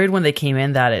was worried when they came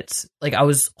in that it's like I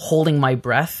was holding my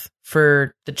breath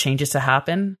for the changes to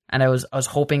happen, and I was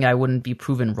hoping I wouldn't be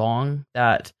proven wrong,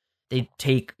 that they'd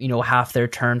take, half their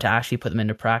term to actually put them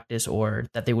into practice, or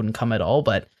that they wouldn't come at all.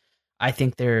 But I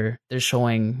think they're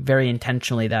showing very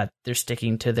intentionally that they're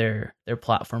sticking to their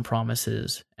platform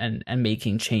promises and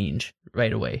making change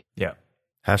right away. Yeah.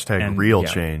 Hashtag real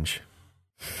change.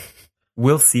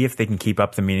 We'll see if they can keep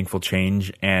up the meaningful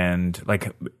change. And,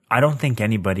 like, I don't think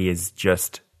anybody is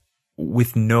just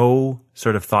with no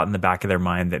sort of thought in the back of their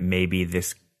mind that maybe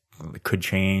this could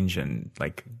change. And,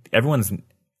 like, everyone's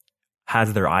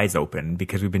has their eyes open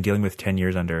because we've been dealing with 10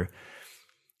 years under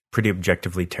pretty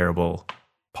objectively terrible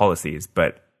policies.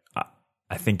 But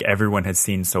I think everyone has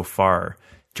seen so far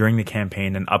during the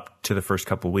campaign and up to the first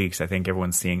couple of weeks, I think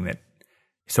everyone's seeing that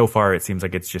so far it seems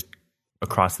like it's just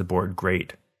across the board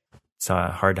great. It's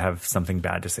hard to have something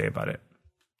bad to say about it.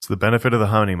 It's the benefit of the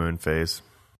honeymoon phase.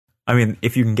 I mean,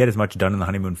 if you can get as much done in the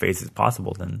honeymoon phase as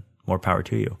possible, then more power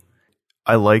to you.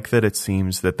 I like that it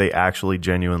seems that they actually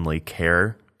genuinely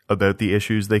care about the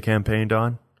issues they campaigned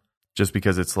on. Just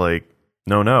because it's like,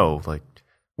 no, like,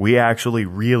 we actually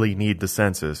really need the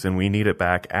census and we need it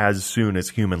back as soon as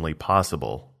humanly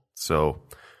possible. So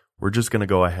we're just going to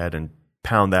go ahead and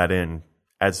pound that in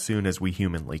as soon as we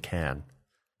humanly can.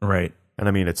 Right. And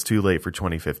I mean, it's too late for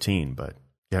 2015, but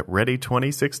get ready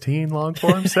 2016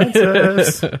 long-form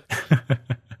census.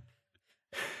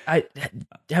 Have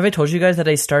I told you guys that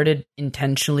I started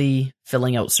intentionally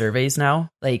filling out surveys now?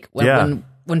 Like when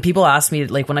people ask me,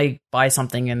 like when I buy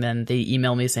something and then they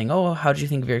email me saying, "Oh, how did you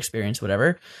think of your experience?"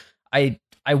 Whatever, I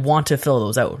want to fill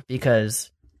those out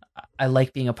because I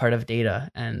like being a part of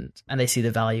data and I see the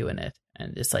value in it.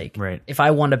 And it's like, if I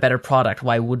want a better product,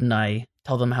 why wouldn't I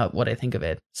tell them what I think of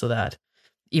it, so that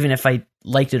even if I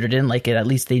liked it or didn't like it, at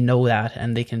least they know that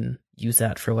and they can use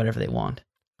that for whatever they want.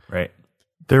 Right.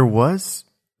 There was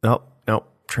nope.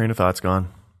 Train of thought's gone.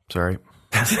 Sorry.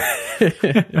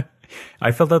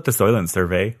 I filled out the Soylent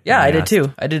survey. Yeah, I did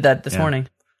too. I did that this morning.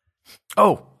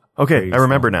 Oh, okay. I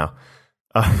remember now.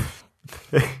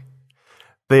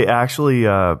 They actually,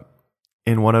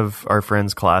 in one of our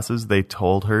friend's classes,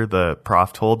 the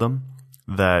prof told them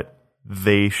that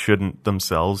they shouldn't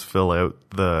themselves fill out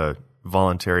the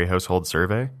voluntary household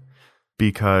survey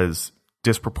because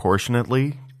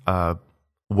disproportionately,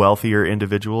 wealthier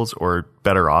individuals or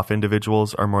better off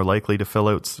individuals are more likely to fill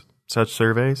out such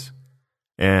surveys.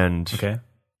 And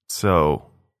so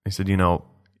I said,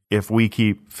 if we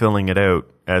keep filling it out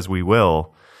as we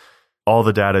will, all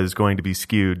the data is going to be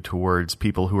skewed towards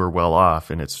people who are well off,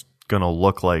 and it's going to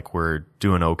look like we're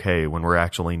doing okay when we're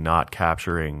actually not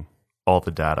capturing all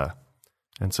the data.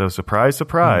 And so, surprise,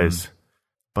 surprise,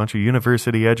 bunch of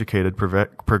university-educated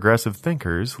progressive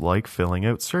thinkers like filling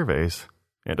out surveys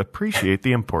and appreciate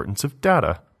the importance of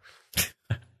data.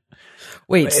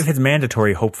 Wait, if it's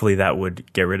mandatory, hopefully that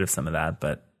would get rid of some of that.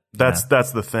 But that's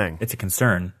the thing. It's a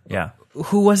concern. Yeah.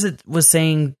 Who was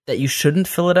saying that you shouldn't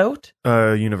fill it out?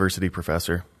 A university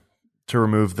professor, to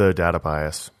remove the data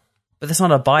bias. But that's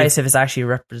not a bias if it's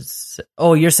actually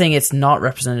Oh, you're saying it's not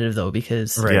representative though,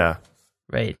 because Yeah.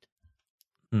 Right.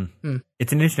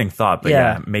 It's an interesting thought,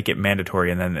 but make it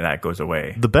mandatory and then that goes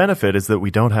away. The benefit is that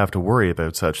we don't have to worry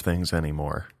about such things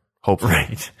anymore.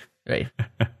 Hopefully. Right.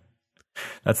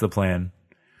 That's the plan.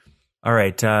 All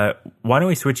right. Why don't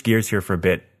we switch gears here for a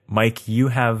bit? Mike, you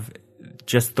have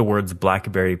just the words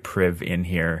BlackBerry Priv in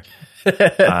here.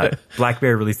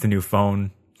 BlackBerry released a new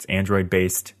phone. It's Android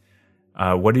based.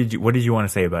 What did you want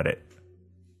to say about it?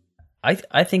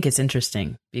 I think it's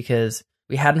interesting because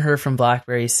we hadn't heard from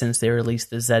BlackBerry since they released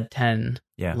the Z10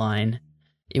 line.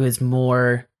 It was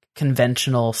more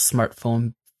conventional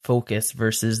smartphone focus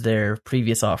versus their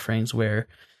previous offerings where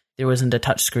there wasn't a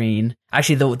touch screen.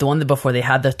 Actually, the one that before they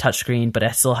had the touch screen, but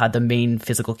it still had the main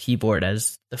physical keyboard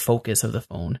as the focus of the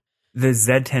phone. The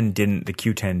Z10 didn't, the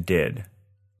Q10 did.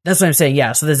 That's what I'm saying.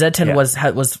 Yeah. So the Z10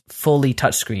 was fully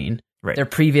touchscreen. Right. Their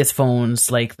previous phones,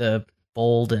 like the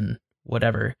Bold and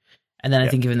whatever, and then I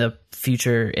think even the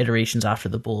future iterations after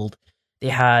the Bold,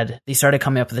 they started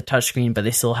coming up with a touchscreen, but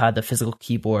they still had the physical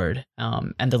keyboard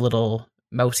and the little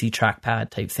mousy trackpad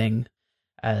type thing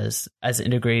as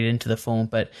integrated into the phone.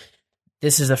 But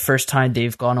this is the first time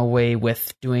they've gone away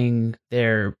with doing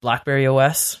their BlackBerry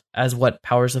OS as what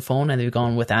powers the phone, and they've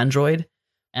gone with Android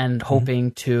and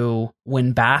hoping to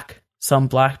win back some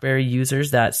BlackBerry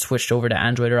users that switched over to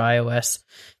Android or iOS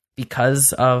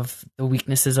because of the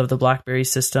weaknesses of the BlackBerry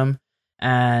system.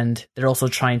 And they're also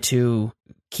trying to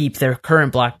keep their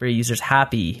current BlackBerry users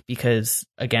happy because,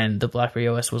 again, the BlackBerry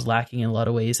OS was lacking in a lot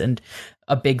of ways. And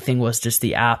a big thing was just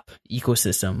the app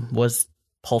ecosystem was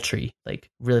paltry, like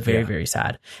really very, very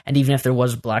sad. And even if there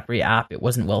was a BlackBerry app, it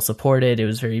wasn't well supported. It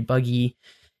was very buggy.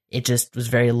 It just was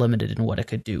very limited in what it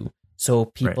could do. So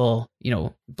people,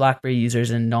 BlackBerry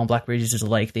users and non-BlackBerry users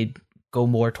alike, they'd go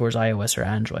more towards iOS or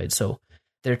Android. So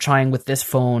they're trying with this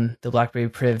phone, the BlackBerry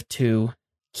Priv, to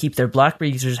keep their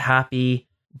BlackBerry users happy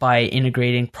by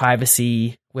integrating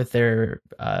privacy with their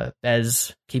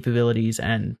BES capabilities.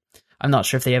 And I'm not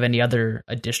sure if they have any other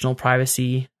additional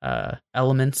privacy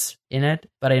elements in it,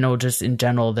 but I know just in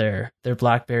general, their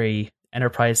BlackBerry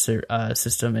enterprise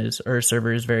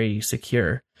server is very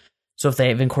secure. So if they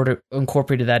have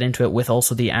incorporated that into it with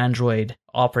also the Android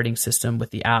operating system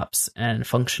with the apps and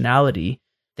functionality,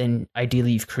 then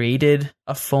ideally you've created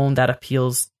a phone that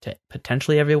appeals to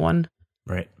potentially everyone.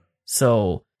 Right.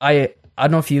 So I don't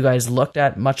know if you guys looked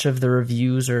at much of the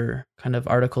reviews or kind of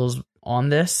articles on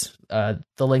this. The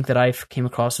link that I came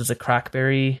across is a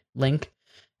Crackberry link,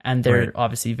 and they're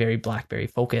obviously very BlackBerry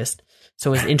focused.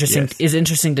 So it's interesting. It's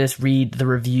interesting to read the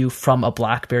review from a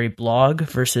BlackBerry blog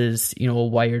versus a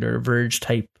Wired or Verge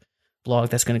type blog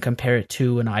that's going to compare it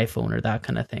to an iPhone or that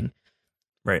kind of thing.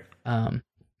 Right. And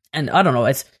I don't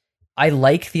know. I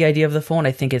like the idea of the phone.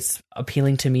 I think it's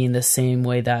appealing to me in the same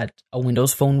way that a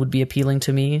Windows phone would be appealing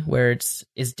to me, where it's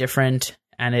different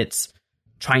and it's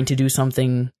trying to do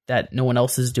something that no one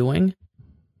else is doing.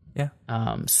 Yeah.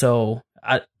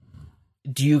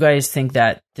 Do you guys think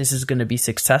that this is going to be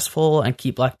successful and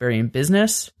keep BlackBerry in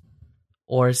business?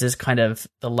 Or is this kind of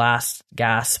the last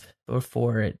gasp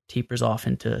before it tapers off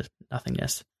into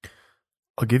nothingness?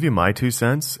 I'll give you my 2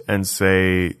 cents and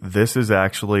say this is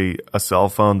actually a cell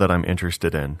phone that I'm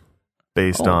interested in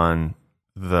based on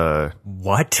the...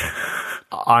 What?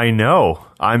 I know.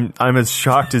 I'm as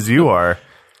shocked as you are.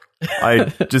 I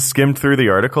just skimmed through the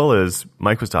article as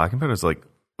Mike was talking about it. I was like,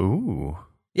 ooh.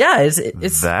 Yeah,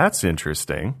 it's that's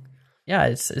interesting. Yeah,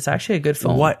 it's actually a good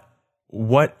phone.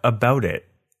 What about it?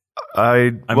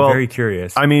 I'm well, very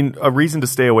curious. I mean, a reason to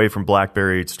stay away from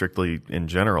BlackBerry strictly in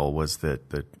general was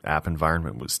that the app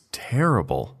environment was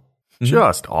terrible.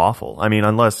 Just awful. I mean,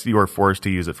 unless you were forced to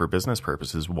use it for business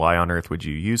purposes, why on earth would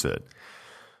you use it?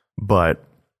 But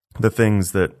the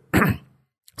things that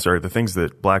the things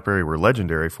that BlackBerry were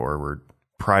legendary for were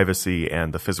privacy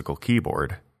and the physical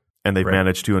keyboard. And they've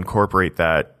managed to incorporate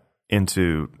that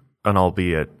into an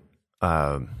albeit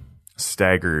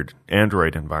staggered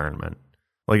Android environment.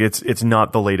 Like it's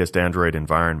not the latest Android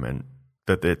environment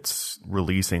that it's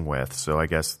releasing with, so I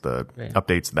guess the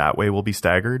updates that way will be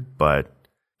staggered. But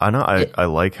I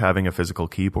like having a physical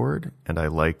keyboard, and I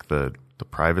like the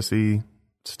privacy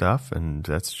stuff, and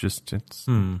that's just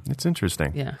it's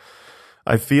interesting. Yeah,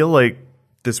 I feel like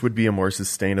this would be a more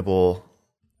sustainable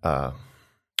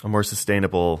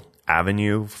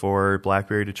avenue for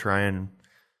BlackBerry to try and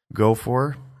go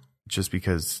for, just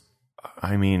because,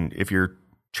 I mean, if you're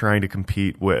trying to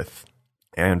compete with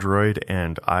Android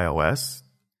and iOS,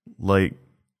 like,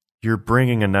 you're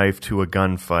bringing a knife to a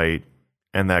gunfight,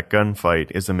 and that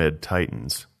gunfight is amid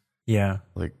titans. Yeah.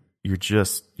 Like,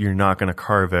 you're not going to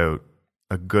carve out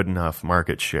a good enough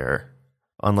market share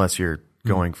unless you're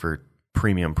going for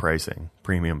premium pricing,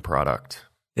 premium product.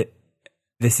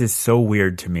 This is so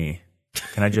weird to me.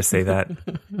 Can I just say that?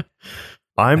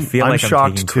 I'm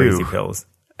shocked taking too. Crazy pills.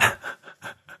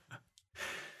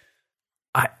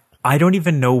 I don't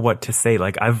even know what to say.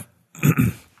 Like I've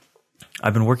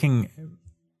been working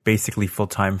basically full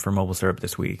time for Mobile Syrup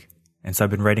this week, and so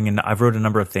I've been I've wrote a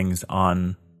number of things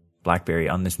on BlackBerry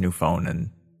on this new phone and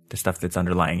the stuff that's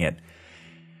underlying it.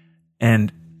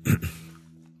 And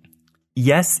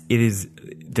yes,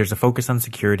 there's a focus on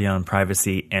security, on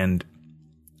privacy, and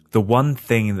the one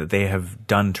thing that they have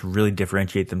done to really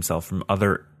differentiate themselves from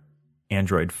other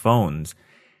Android phones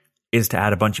is to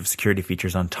add a bunch of security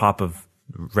features on top of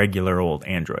regular old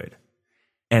Android.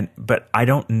 But I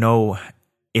don't know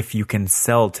if you can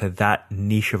sell to that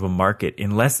niche of a market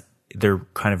unless they're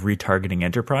kind of retargeting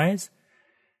enterprise.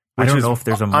 I don't know if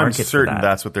there's a market I'm certain for that.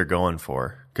 That's what they're going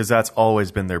for, because that's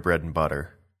always been their bread and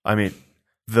butter. I mean,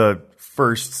 this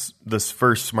first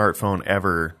smartphone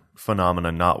ever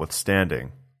phenomenon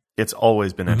notwithstanding, it's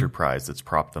always been enterprise that's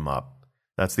propped them up.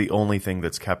 That's the only thing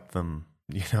that's kept them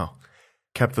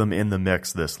in the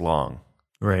mix this long.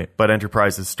 Right. But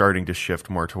enterprise is starting to shift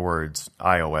more towards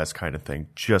iOS kind of thing,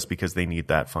 just because they need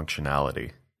that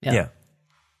functionality. Yeah.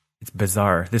 It's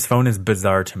bizarre. This phone is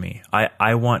bizarre to me.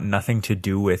 I want nothing to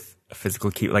do with a physical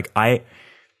key. Like I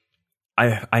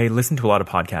listen to a lot of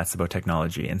podcasts about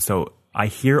technology, and so I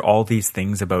hear all these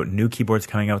things about new keyboards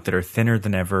coming out that are thinner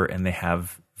than ever, and they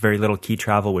have very little key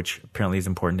travel, which apparently is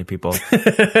important to people.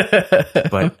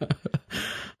 But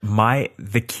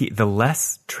the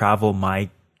less travel my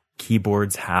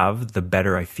keyboards have, the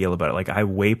better I feel about it. Like I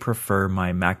way prefer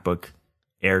my MacBook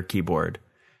Air keyboard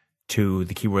to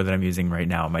the keyboard that I'm using right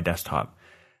now on my desktop.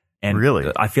 And really,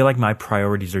 I feel like my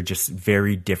priorities are just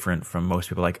very different from most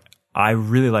people. Like I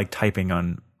really like typing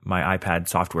on my iPad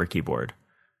software keyboard.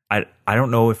 I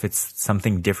don't know if it's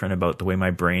something different about the way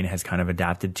my brain has kind of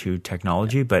adapted to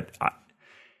technology, but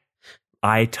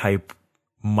I type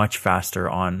much faster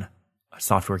on a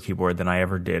software keyboard than I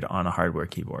ever did on a hardware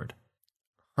keyboard.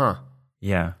 Huh.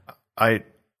 Yeah.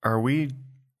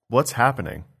 What's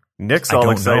happening? Nick's all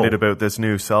excited about this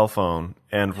new cell phone,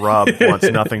 and Rob wants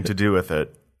nothing to do with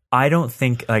it. I don't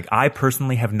think, like, I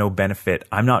personally have no benefit.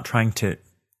 I'm not trying to,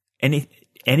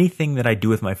 anything that I do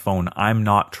with my phone, I'm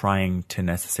not trying to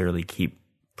necessarily keep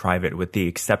private, with the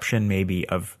exception maybe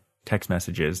of text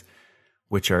messages,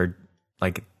 which are,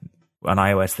 like, on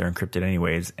iOS, they're encrypted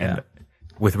anyways. And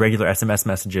with regular SMS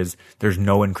messages, there's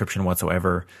no encryption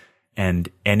whatsoever. And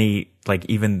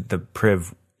even the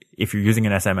priv, if you're using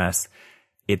an SMS,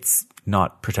 it's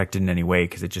not protected in any way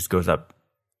because it just goes up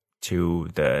to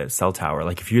the cell tower.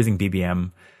 Like if you're using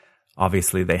BBM,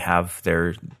 obviously they have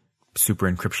their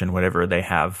super encryption, whatever they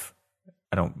have.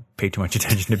 I don't pay too much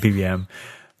attention to BBM,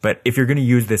 but if you're going to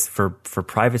use this for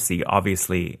privacy,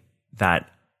 obviously that's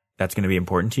going to be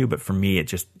important to you. But for me,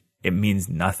 it means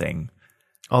nothing.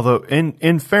 Although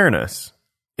in fairness,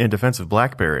 in defense of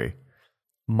BlackBerry,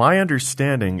 my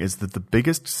understanding is that the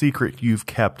biggest secret you've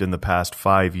kept in the past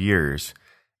 5 years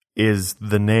is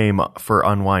the name for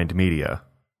Unwind Media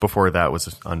before that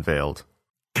was unveiled.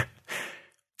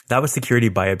 That was security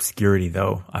by obscurity,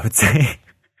 though, I would say.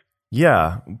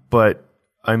 Yeah, but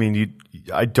I mean,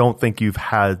 I don't think you've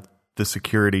had the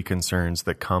security concerns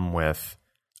that come with,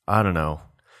 I don't know.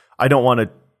 I don't want to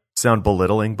sound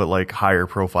belittling, but like higher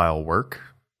profile work,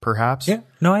 perhaps. Yeah,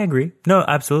 no, I agree. No,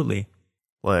 absolutely.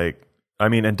 Like, I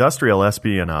mean, industrial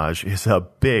espionage is a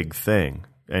big thing,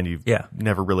 and you've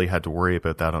never really had to worry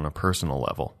about that on a personal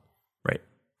level. Right.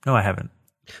 No, I haven't.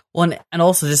 Well, and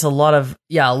also just a lot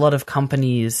of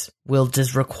companies will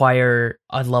just require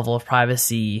a level of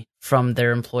privacy from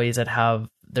their employees that have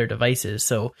their devices.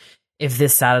 So if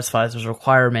this satisfies those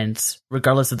requirements,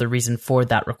 regardless of the reason for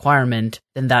that requirement,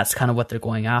 then that's kind of what they're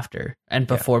going after. And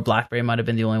before, BlackBerry might have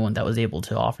been the only one that was able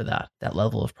to offer that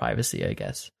level of privacy, I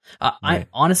guess. Right.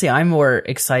 I'm more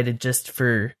excited just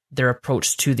for their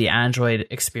approach to the Android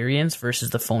experience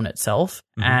versus the phone itself.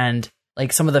 Mm-hmm. And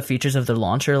like some of the features of their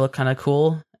launcher look kind of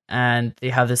cool. And they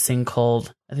have this thing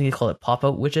called, I think they call it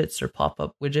pop-up widgets or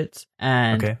pop-up widgets.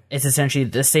 And it's essentially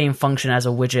the same function as a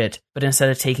widget, but instead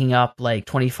of taking up like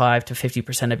 25 to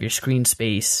 50% of your screen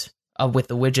space with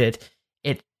the widget,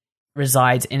 it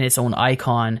resides in its own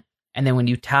icon. And then when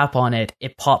you tap on it,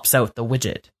 it pops out the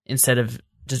widget instead of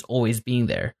just always being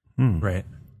there. Right.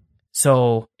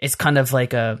 So it's kind of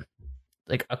like a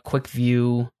quick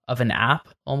view of an app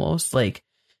almost. Like,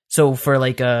 so for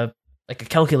like a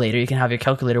calculator, you can have your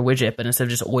calculator widget, but instead of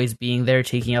just always being there,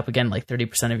 taking up again like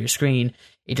 30% of your screen,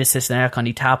 it just sits in the icon,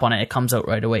 you tap on it, it comes out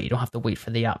right away. You don't have to wait for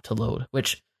the app to load,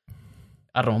 which,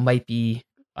 I don't know, might be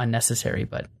unnecessary,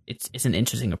 but it's an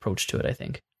interesting approach to it, I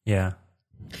think. Yeah.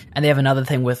 And they have another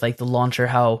thing with like the launcher,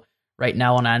 how right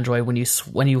now on Android,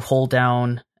 when you hold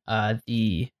down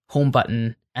the home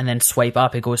button and then swipe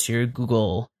up, it goes to your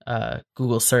Google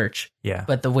search. Yeah.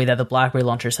 But the way that the BlackBerry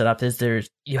launcher is set up is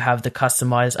you have the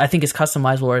customized, I think it's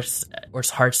customizable or it's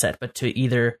hard set, but to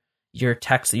either your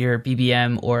text, your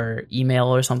BBM or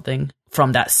email or something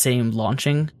from that same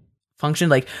launching function.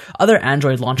 Like other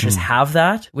Android launchers have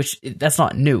that, which that's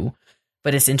not new,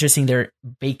 but it's interesting they're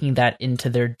baking that into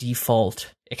their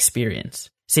default experience.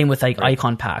 Same with like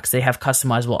icon packs. They have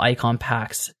customizable icon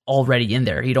packs already in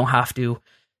there. You don't have to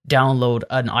download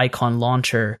an icon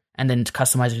launcher and then to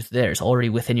customize it there. It's already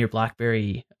within your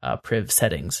BlackBerry Priv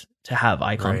settings to have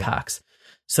icon packs.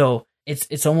 So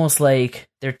it's almost like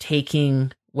they're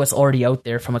taking what's already out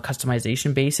there from a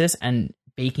customization basis and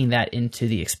baking that into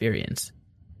the experience.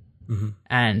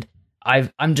 And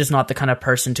I'm just not the kind of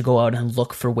person to go out and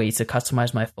look for ways to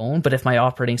customize my phone. But if my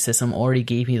operating system already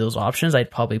gave me those options,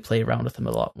 I'd probably play around with them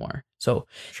a lot more. So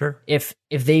Sure. if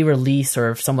they release,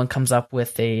 or if someone comes up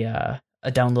with a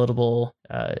downloadable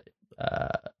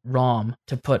ROM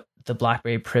to put the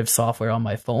BlackBerry Priv software on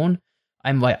my phone,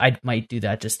 I might do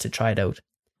that just to try it out.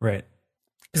 Right.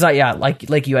 Because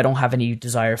like you, I don't have any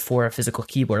desire for a physical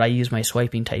keyboard. I use my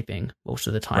swiping typing most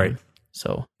of the time. Right.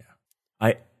 So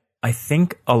I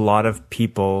think a lot of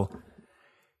people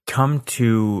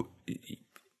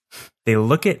they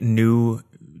look at new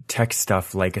tech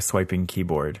stuff like a swiping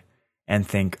keyboard and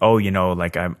think, oh,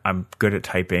 like I'm good at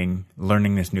typing.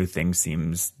 Learning this new thing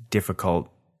seems difficult,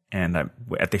 and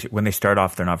when they start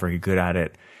off, they're not very good at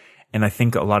it. And I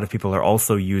think a lot of people are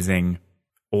also using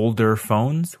older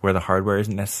phones where the hardware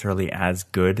isn't necessarily as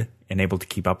good and able to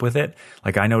keep up with it.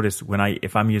 Like I notice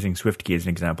if I'm using SwiftKey as an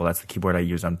example, that's the keyboard I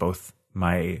use on both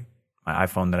my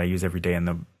iPhone that I use every day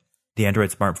and the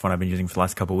Android smartphone I've been using for the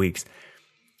last couple of weeks.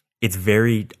 It's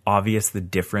very obvious the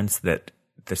difference that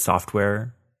the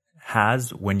software has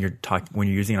when you're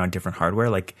using it on different hardware.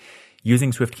 Like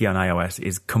using SwiftKey on iOS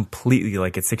is completely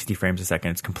like at 60 frames a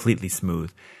second. It's completely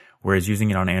smooth. Whereas using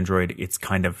it on Android, it's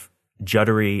kind of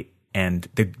juddery, and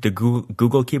the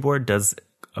Google keyboard does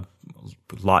a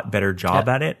lot better job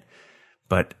at it.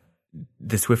 But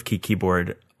the SwiftKey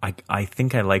keyboard, I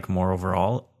think I like more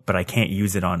overall, but I can't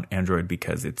use it on Android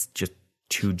because it's just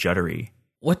too juddery.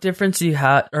 what difference do you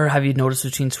have, or have you noticed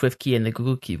between SwiftKey and the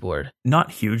Google keyboard?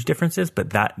 Not huge differences, but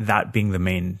that being the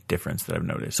main difference that I've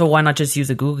noticed. So why not just use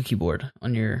the Google keyboard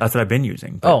on your... That's what I've been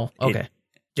using. Oh, okay.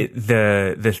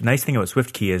 The nice thing about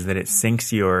SwiftKey is that it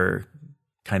syncs your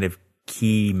kind of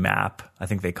key map, I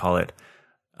think they call it.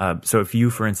 So if you,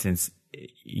 for instance,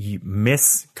 you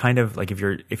miss kind of like if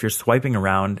you're swiping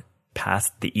around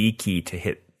past the E key to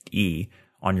hit E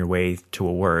on your way to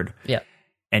a word, yeah,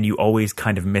 and you always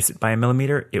kind of miss it by a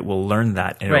millimeter, it will learn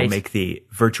that and it'll make the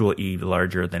virtual E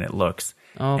larger than it looks.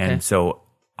 Oh, okay. And so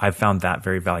I've found that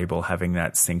very valuable, having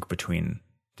that sync between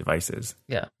devices.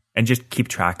 Yeah. And just keep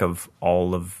track of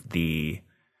all the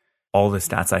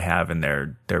stats I have and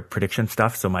their prediction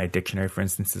stuff. So my dictionary, for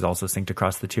instance, is also synced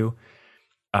across the two.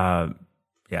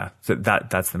 Yeah. So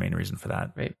that's the main reason for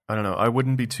that. Right. I don't know. I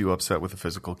wouldn't be too upset with a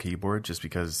physical keyboard just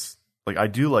because, like, I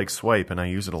do like swipe and I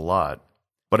use it a lot.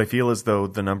 But I feel as though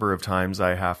the number of times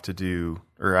I have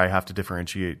to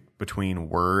differentiate between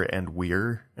were and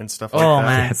we're and stuff like that. Oh,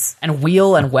 man. Yes. And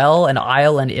wheel and well and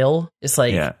aisle and ill. It's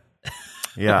like... Yeah.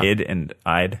 Yeah. Id and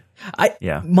I'd.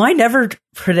 Yeah. Mine never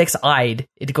predicts I'd.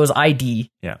 It goes ID.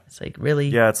 Yeah. It's like, really?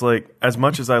 Yeah, it's like, as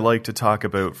much as I like to talk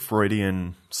about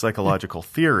Freudian psychological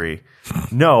theory,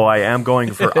 no, I am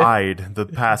going for I'd, the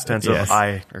past tense Yes. of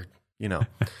I, or, you know,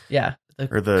 Yeah.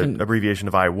 or the abbreviation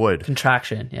of I would.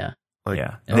 Contraction, yeah. Like,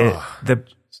 Yeah. ugh.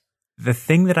 The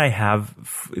thing that I have,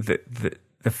 the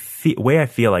way I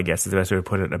feel, I guess is the best way to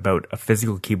put it, about a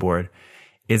physical keyboard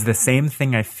is the same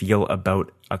thing I feel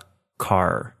about a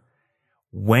car.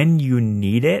 When you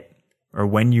need it or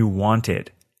when you want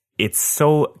it, it's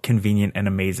so convenient and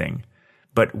amazing.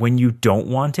 But when you don't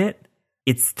want it,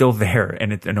 it's still there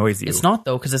and it annoys you. It's not,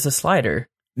 though, because it's a slider.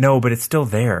 No, but it's still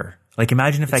there. Like,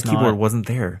 imagine if It's that keyboard not. wasn't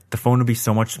there. The phone would be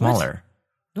so much smaller.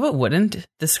 No, it wouldn't.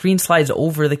 The screen slides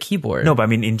over the keyboard. No, but I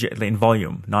mean in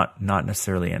volume, not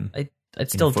necessarily in. I'd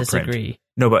still footprint. disagree.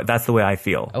 No, but that's the way I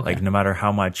feel. Okay. Like no matter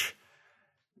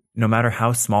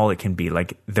how small it can be,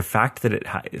 like the fact that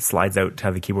it slides out to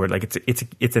have the keyboard, like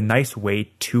it's a nice way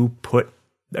to put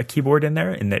a keyboard in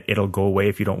there, in that it'll go away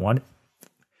if you don't want it,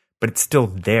 but it's still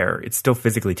there. It's still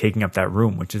physically taking up that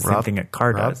room, which is the same thing a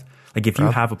car does. Like if you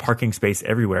have a parking space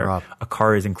everywhere, a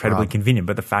car is incredibly convenient.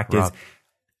 But the fact is,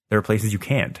 there are places you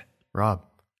can't. Rob,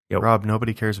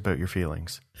 nobody cares about your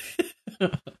feelings.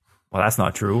 Well, that's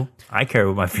not true. I care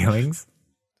about my feelings.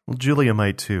 Well, Julia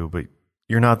might too, but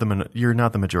you're not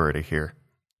the majority here.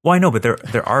 Well, I know, but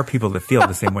there are people that feel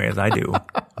the same way as I do.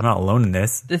 I'm not alone in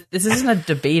this. This isn't a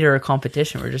debate or a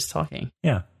competition. We're just talking.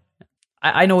 Yeah.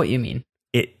 I know what you mean.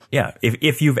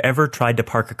 If you've ever tried to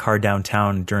park a car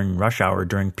downtown during rush hour,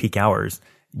 during peak hours,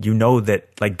 you know that,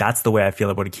 like, that's the way I feel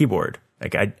about a keyboard.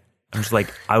 Like I'm just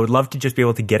like, I would love to just be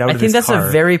able to get out of this car. I think that's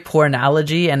a very poor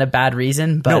analogy and a bad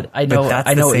reason, but I know that's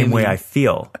I know the what you same way mean. I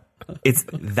feel. It's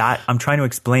that I'm trying to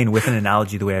explain with an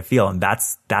analogy the way I feel, and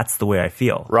that's the way I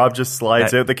feel. Rob just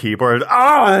slides out the keyboard.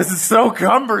 Oh, this is so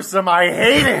cumbersome. I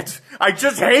hate it. I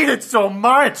just hate it so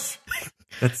much.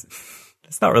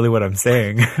 That's not really what I'm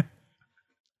saying.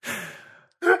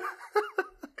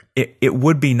 It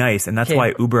would be nice, and that's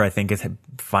why Uber, I think, is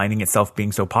finding itself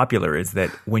being so popular, is that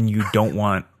when you don't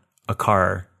want a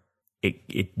car,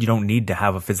 you don't need to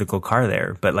have a physical car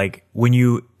there. But like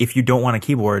if you don't want a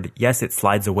keyboard, yes, it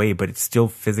slides away, but it's still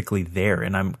physically there.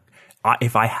 And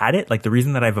if I had it, like the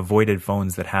reason that I've avoided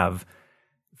phones that have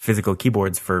physical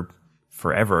keyboards for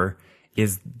forever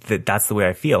is that that's the way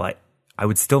I feel. I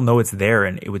would still know it's there,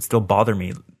 and it would still bother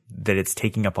me that it's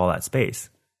taking up all that space.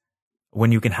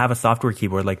 When you can have a software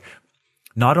keyboard, like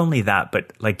not only that,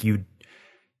 but like you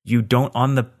don't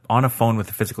on a phone with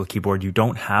a physical keyboard, you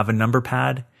don't have a number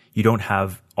pad, you don't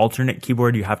have alternate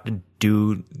keyboard, you have to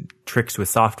do tricks with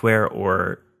software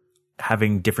or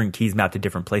having different keys mapped to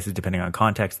different places depending on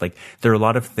context. Like there are a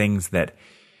lot of things that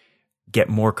get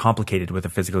more complicated with a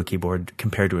physical keyboard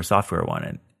compared to a software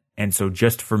one. And so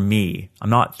just for me, I'm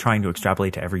not trying to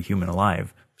extrapolate to every human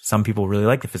alive. Some people really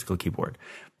like the physical keyboard,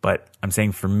 but I'm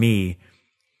saying for me,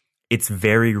 it's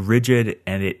very rigid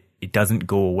and it doesn't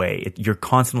go away. You're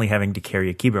constantly having to carry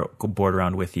a keyboard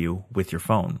around with you with your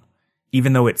phone,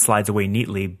 even though it slides away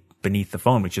neatly beneath the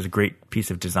phone, which is a great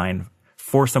piece of design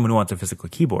for someone who wants a physical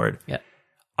keyboard. Yeah.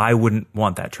 I wouldn't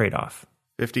want that trade-off.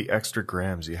 50 extra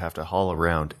grams you have to haul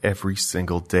around every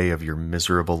single day of your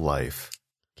miserable life.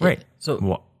 Okay. Right.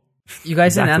 So you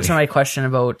guys didn't answer my question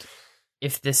about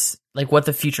if this, like what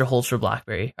the future holds for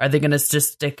BlackBerry. Are they going to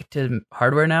just stick to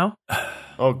hardware now?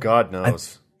 Oh, God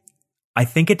knows. I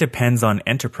think it depends on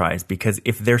enterprise, because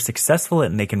if they're successful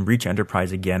and they can reach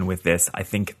enterprise again with this, I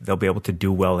think they'll be able to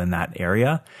do well in that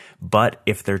area. But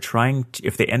if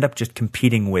if they end up just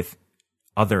competing with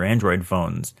other Android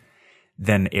phones,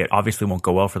 then it obviously won't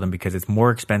go well for them because it's more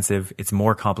expensive, it's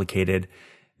more complicated.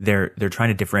 They're trying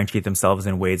to differentiate themselves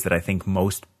in ways that I think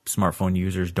most smartphone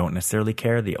users don't necessarily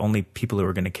care. The only people who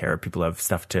are going to care are people who have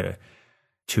stuff to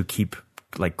keep,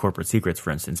 like corporate secrets, for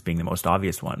instance, being the most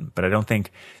obvious one. But I don't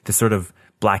think the sort of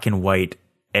black and white,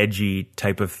 edgy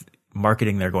type of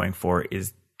marketing they're going for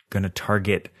is going to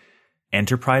target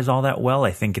enterprise all that well.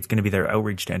 I think it's going to be their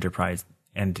outreach to enterprise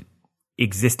and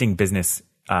existing business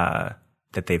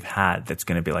that they've had that's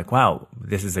going to be like, wow,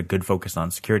 this is a good focus on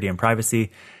security and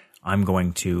privacy. I'm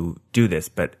going to do this.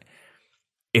 But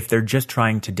if they're just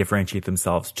trying to differentiate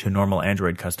themselves to normal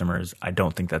Android customers, I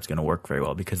don't think that's going to work very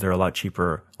well because there are a lot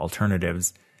cheaper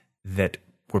alternatives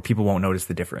where people won't notice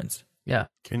the difference. Yeah.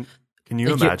 Can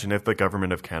you imagine if the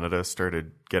government of Canada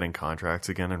started getting contracts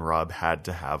again and Rob had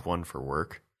to have one for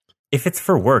work? If it's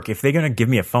for work, if they're going to give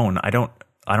me a phone, I don't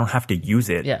have to use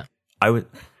it. Yeah. I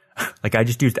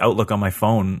just used Outlook on my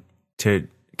phone to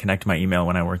connect to my email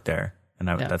when I worked there. And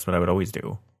that's what I would always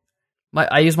do.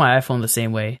 I use my iPhone the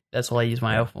same way. That's all I use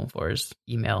my iPhone for is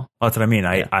email. Well, that's what I mean.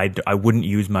 I wouldn't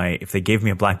use if they gave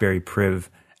me a BlackBerry Priv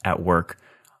at work,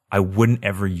 I wouldn't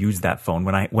ever use that phone.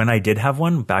 When I did have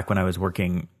one back when I was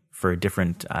working for a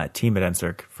different team at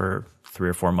NSERC for 3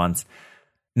 or 4 months,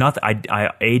 not that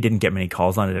I didn't get many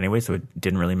calls on it anyway, so it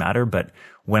didn't really matter. But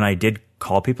when I did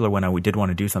call people or when I did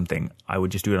want to do something, I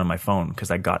would just do it on my phone because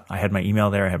I had my email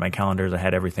there, I had my calendars, I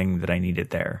had everything that I needed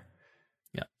there.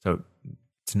 Yeah. So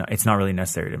it's not really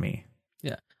necessary to me.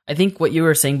 Yeah. I think what you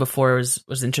were saying before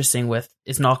was interesting with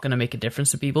it's not going to make a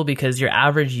difference to people because your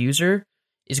average user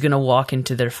is going to walk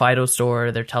into their Fido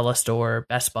store, their Tele store,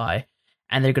 Best Buy,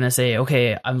 and they're going to say,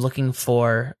 okay, I'm looking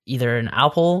for either an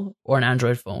Apple or an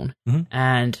Android phone. Mm-hmm.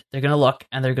 And they're going to look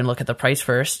at the price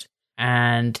first.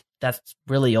 And that's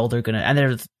really all they're going to,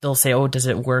 and they'll say, oh, does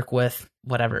it work with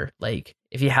whatever? Like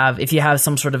if you have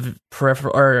some sort of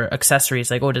peripheral or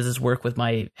accessories, like, oh, does this work with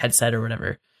my headset or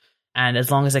whatever? And as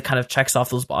long as it kind of checks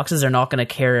off those boxes, they're not going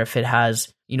to care if it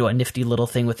has, a nifty little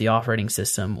thing with the operating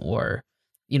system or,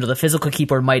 the physical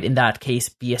keyboard might in that case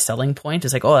be a selling point.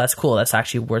 It's like, oh, that's cool. That's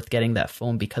actually worth getting that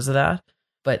phone because of that.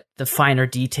 But the finer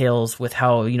details with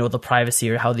how, the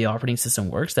privacy or how the operating system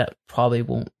works, that probably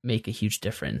won't make a huge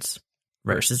difference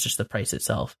versus just the price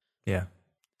itself. Yeah. Are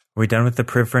we done with the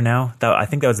Priv for now? I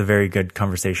think that was a very good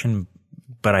conversation,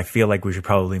 but I feel like we should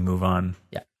probably move on.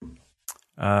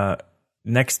 Yeah.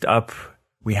 Next up,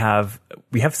 we have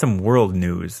some world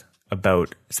news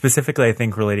about, specifically, I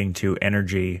think, relating to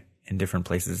energy in different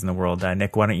places in the world.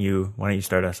 Nick, why don't you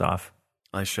start us off?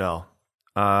 I shall.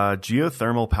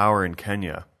 Geothermal power in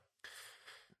Kenya.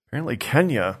 Apparently,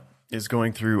 Kenya is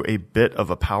going through a bit of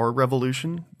a power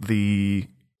revolution. The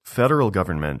federal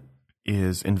government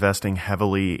is investing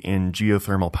heavily in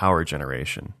geothermal power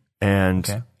generation.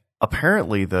 And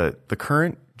apparently the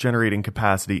current generating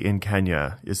capacity in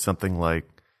Kenya is something like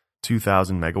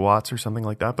 2,000 megawatts or something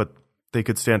like that, but they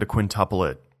could stand to quintuple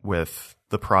it with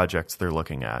the projects they're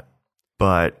looking at.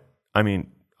 But I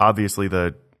mean, obviously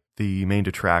the main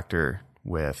detractor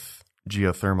with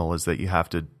geothermal is that you have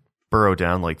to burrow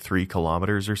down like 3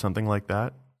 kilometers or something like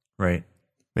that. Right.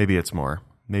 Maybe it's more.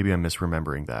 Maybe I'm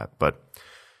misremembering that, but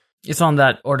It's on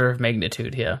that order of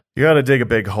magnitude, yeah. you got to dig a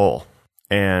big hole,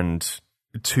 and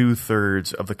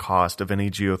 2/3 of the cost of any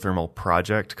geothermal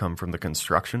project come from the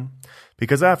construction,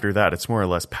 because after that, it's more or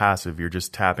less passive. You're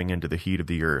just tapping into the heat of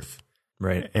the earth.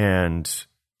 Right. And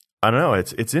I don't know,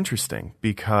 it's interesting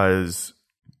because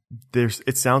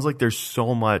it sounds like there's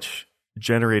so much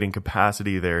generating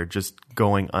capacity there just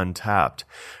going untapped.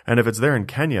 And if it's there in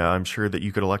Kenya, I'm sure that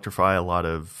you could electrify a lot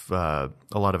of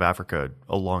Africa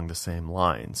along the same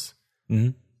lines.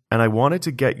 Mm-hmm. And I wanted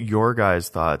to get your guys'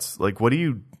 thoughts. Like, what do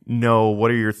you know?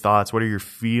 What are your thoughts? What are your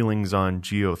feelings on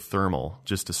geothermal,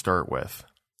 just to start with?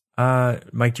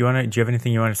 Mike, do you have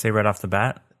anything you want to say right off the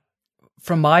bat?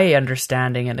 From my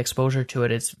understanding and exposure to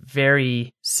it, it's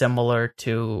very similar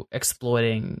to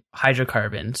exploiting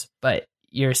hydrocarbons, but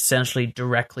you're essentially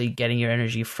directly getting your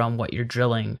energy from what you're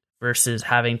drilling versus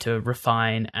having to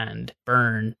refine and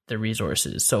burn the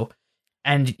resources. So,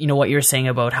 and you know what you're saying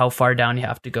about how far down you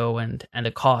have to go and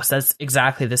the cost, that's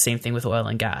exactly the same thing with oil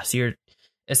and gas. You're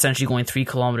essentially going 3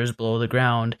 kilometers below the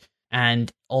ground,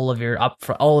 and all of your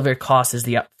cost is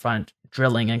the upfront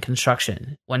drilling and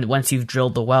construction. Once you've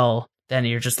drilled the well, then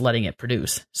you're just letting it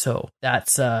produce. So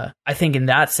that's, I think in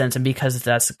that sense, and because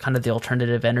that's kind of the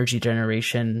alternative energy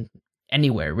generation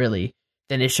anywhere really,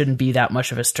 then it shouldn't be that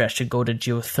much of a stretch to go to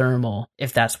geothermal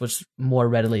if that's what's more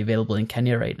readily available in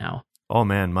Kenya right now. Oh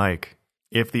man, Mike,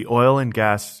 if the oil and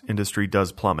gas industry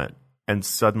does plummet and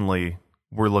suddenly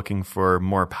we're looking for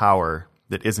more power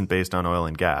that isn't based on oil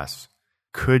and gas,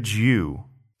 could you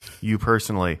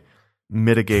personally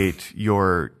mitigate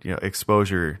your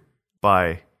exposure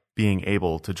by being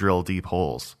able to drill deep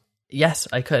holes? Yes,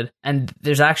 I could. And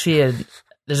there's actually an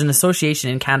association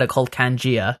in Canada called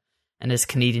CanGEA, and it's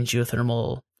Canadian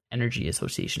Geothermal Energy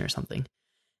Association or something.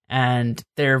 And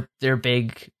they're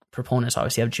big proponents,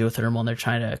 obviously, of geothermal, and they're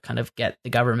trying to kind of get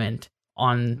the government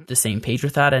on the same page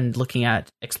with that and looking at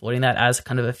exploiting that as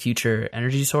kind of a future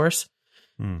energy source.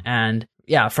 And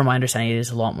yeah, from my understanding, it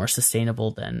is a lot more sustainable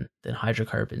than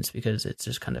hydrocarbons because it's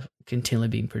just kind of continually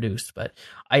being produced. But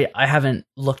I haven't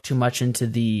looked too much into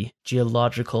the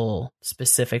geological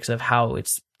specifics of how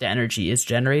the energy is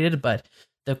generated, but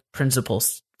the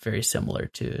principle's very similar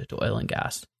to oil and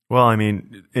gas. Well, I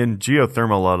mean, in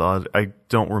geothermal, I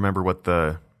don't remember what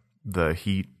the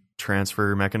heat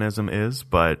transfer mechanism is,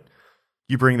 but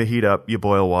you bring the heat up, you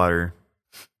boil water,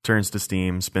 turns to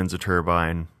steam, spins a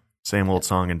turbine. Same old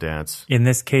song and dance. In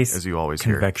this case, as you always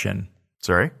convection. Hear.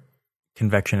 Sorry?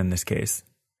 Convection in this case.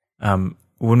 When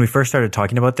we first started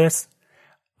talking about this,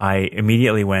 I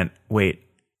immediately went, wait,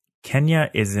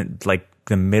 Kenya isn't like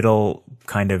the middle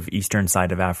kind of eastern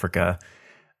side of Africa.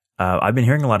 I've been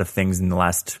hearing a lot of things in the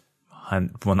last,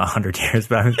 not 100 years,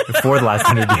 but before the last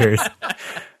 100 years.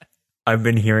 I've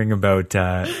been hearing about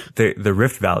the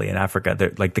Rift Valley in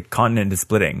Africa. Like the continent is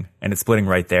splitting, and it's splitting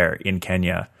right there in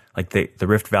Kenya. Like the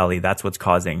Rift Valley, that's what's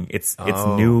causing it's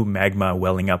new magma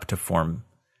welling up to form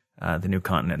the new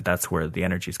continent. That's where the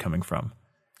energy is coming from.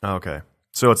 Okay,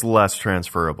 so it's less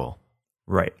transferable,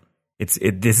 right? This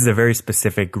is a very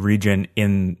specific region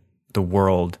in the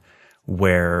world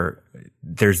where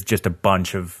there's just a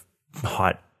bunch of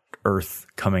hot earth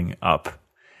coming up,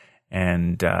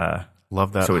 and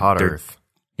love that hot earth.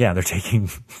 Yeah, they're taking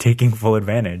full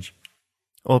advantage.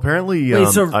 Well, apparently, wait.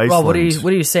 So, Iceland... Rob, what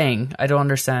are you saying? I don't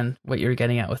understand what you're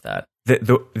getting at with that.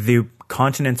 The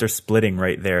continents are splitting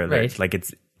right there. Right. Like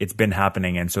it's been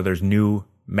happening, and so there's new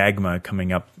magma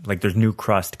coming up. Like there's new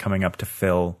crust coming up to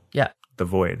fill the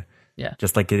void. Yeah,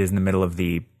 just like it is in the middle of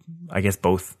I guess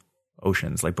both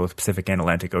oceans, like both Pacific and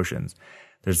Atlantic oceans.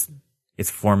 It's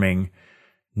forming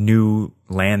new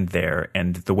land there,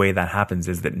 and the way that happens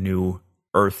is that new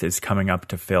earth is coming up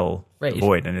to fill the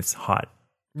void, and it's hot.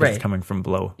 Right. It's coming from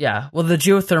below. Yeah. Well, the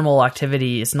geothermal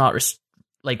activity is not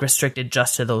restricted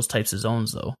just to those types of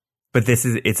zones, though. But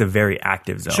it's a very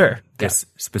active zone. Sure. This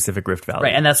specific Rift Valley.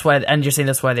 Right. And you're saying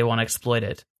that's why they want to exploit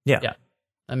it. Yeah. Yeah.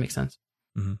 That makes sense.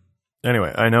 Mm-hmm.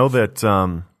 Anyway, I know that,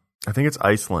 I think it's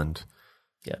Iceland.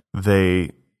 Yeah.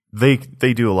 They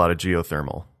do a lot of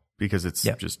geothermal because it's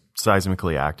just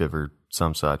seismically active or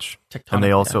some such. And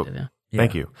they also,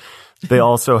 thank you. They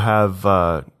also have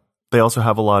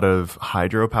a lot of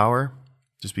hydropower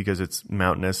just because it's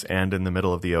mountainous and in the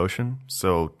middle of the ocean.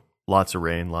 So lots of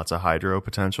rain, lots of hydro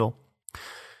potential.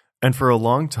 And for a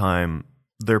long time,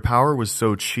 their power was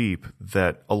so cheap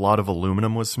that a lot of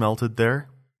aluminum was smelted there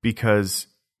because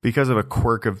of a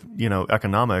quirk of,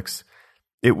 economics.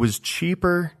 It was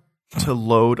cheaper to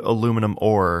load aluminum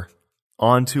ore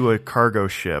onto a cargo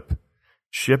ship,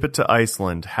 ship it to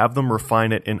Iceland, have them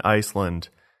refine it in Iceland,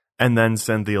 and then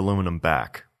send the aluminum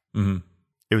back. Mm-hmm.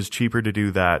 It was cheaper to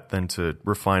do that than to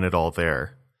refine it all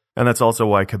there. And that's also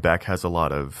why Quebec has a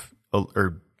lot of,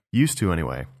 or used to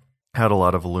anyway, had a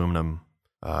lot of aluminum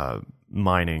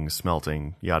mining,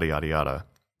 smelting, yada, yada, yada,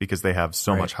 because they have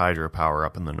so much hydropower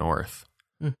up in the north.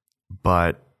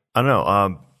 But I don't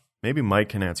know, maybe Mike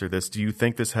can answer this. Do you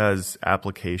think this has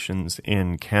applications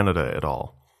in Canada at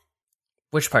all?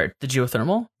 Which part? The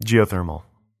geothermal? Geothermal.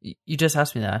 You just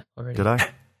asked me that already. Did I?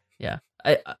 Yeah.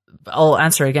 I'll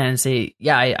answer again and say,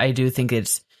 yeah, I do think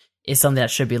it's something that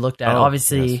should be looked at.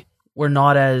 Obviously,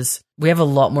 yes. We have a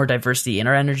lot more diversity in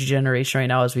our energy generation right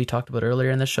now, as we talked about earlier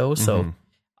in the show. So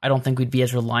I don't think we'd be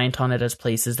as reliant on it as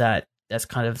places that's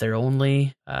kind of their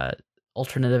only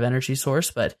alternative energy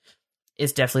source. But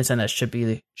it's definitely something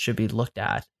that should be looked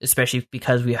at, especially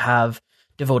because we have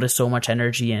devoted so much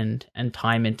energy and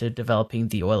time into developing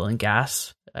the oil and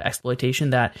gas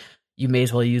exploitation that you may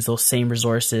as well use those same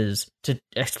resources to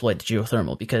exploit the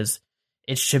geothermal, because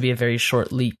it should be a very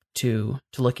short leap to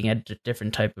looking at a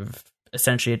different type of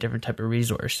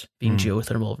resource, being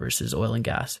geothermal versus oil and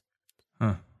gas.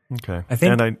 Huh. Okay.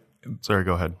 Sorry,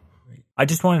 go ahead. I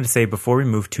just wanted to say, before we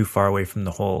move too far away from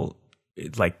the whole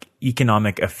like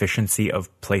economic efficiency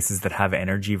of places that have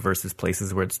energy versus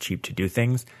places where it's cheap to do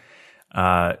things,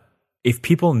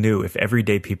 if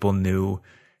everyday people knew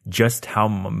just how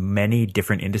many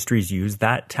different industries use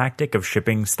that tactic of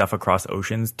shipping stuff across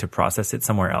oceans to process it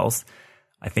somewhere else,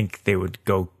 I think they would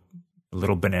go a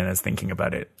little bananas thinking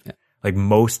about it. Yeah. Like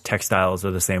most textiles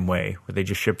are the same way, where they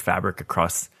just ship fabric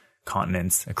across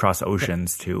continents, across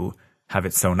oceans to have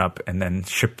it sewn up and then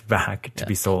shipped back to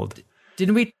be sold.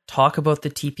 Didn't we talk about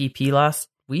the TPP last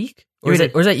week? Or is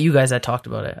that you guys that talked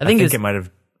about it? I think it might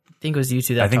have. I think it was you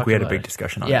two that talked about it. I think we had a big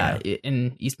discussion on it. Yeah,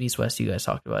 in East Meets West, you guys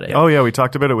talked about it. Oh, yeah, we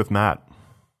talked about it with Matt.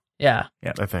 Yeah.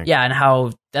 I think. Yeah, and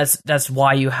how that's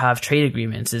why you have trade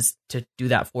agreements, is to do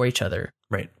that for each other.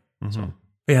 Right. Mm-hmm. So,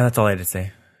 yeah, that's all I had to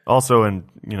say. Also, and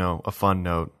a fun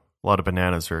note, a lot of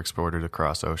bananas are exported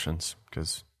across oceans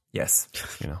because, yes,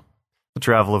 the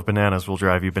travel of bananas will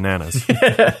drive you bananas.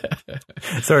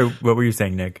 Sorry, what were you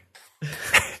saying, Nick?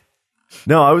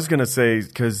 No, I was going to say,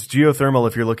 because geothermal,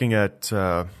 if you're looking at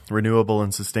renewable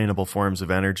and sustainable forms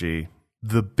of energy,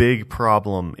 the big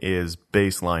problem is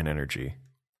baseline energy.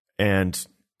 And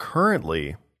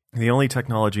currently, the only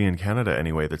technology in Canada,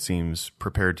 anyway, that seems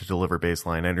prepared to deliver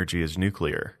baseline energy is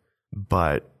nuclear.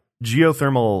 But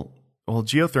geothermal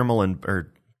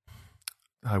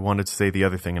I wanted to say the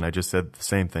other thing, and I just said the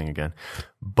same thing again.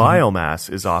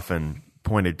 Biomass is often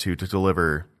pointed to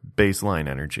deliver baseline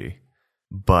energy.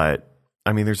 But,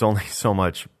 I mean, there's only so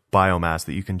much biomass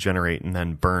that you can generate and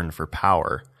then burn for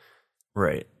power.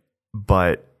 Right.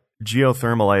 But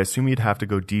geothermal, I assume you'd have to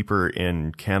go deeper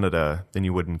in Canada than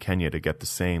you would in Kenya to get the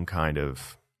same kind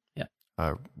of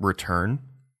return.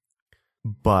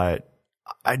 But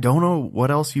I don't know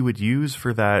what else you would use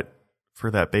for that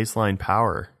baseline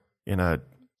power in a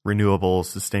renewable,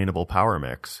 sustainable power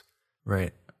mix.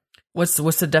 Right. What's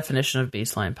the definition of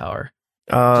baseline power?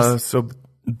 So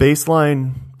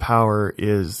baseline power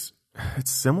it's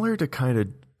similar to kind of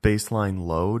baseline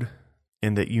load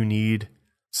in that you need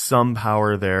some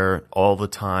power there all the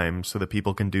time so that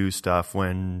people can do stuff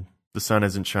when the sun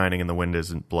isn't shining and the wind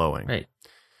isn't blowing. Right.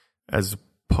 As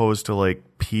opposed to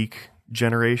like peak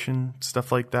generation,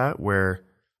 stuff like that,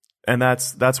 and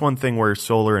that's one thing where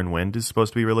solar and wind is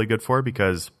supposed to be really good for,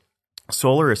 because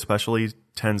solar especially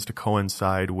tends to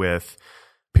coincide with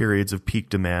periods of peak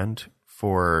demand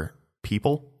for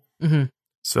people. Mm-hmm.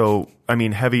 So, I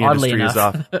mean, heavy Oddly industry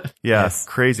enough. is off. Yeah, yes.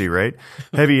 Crazy, right?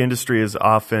 Heavy industry is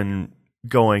often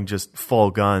going just full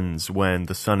guns when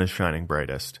the sun is shining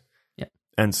brightest. Yeah.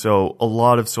 And so a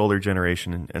lot of solar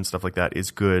generation and stuff like that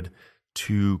is good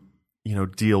to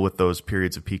deal with those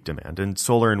periods of peak demand, and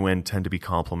solar and wind tend to be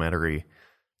complementary.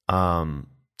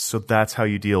 So that's how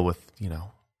you deal with,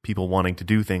 people wanting to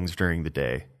do things during the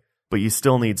day, but you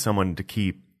still need someone to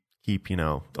keep,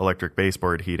 electric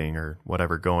baseboard heating or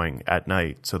whatever going at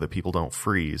night so that people don't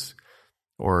freeze,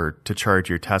 or to charge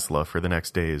your Tesla for the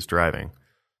next day's driving.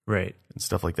 Right. And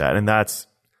stuff like that. And that's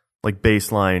like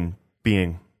baseline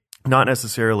being not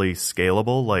necessarily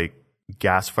scalable like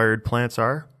gas-fired plants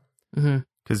are. Mm-hmm.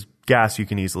 Because gas you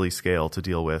can easily scale to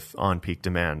deal with on peak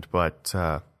demand, but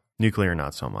nuclear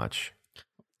not so much.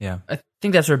 Yeah, I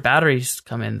think that's where batteries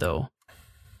come in, though.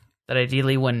 That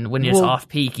ideally, when it's off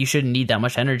peak, you shouldn't need that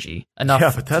much energy. Enough.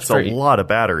 Yeah, but that's a lot of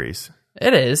batteries.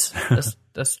 It is.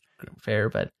 That's fair,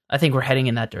 but I think we're heading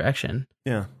in that direction.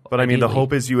 Yeah. But I mean, the ideally.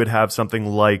 hope is you would have something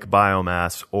like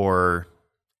biomass or,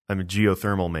 I mean,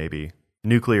 geothermal maybe.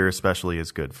 Nuclear especially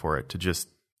is good for it to just,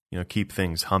 keep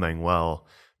things humming while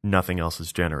nothing else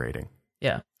is generating.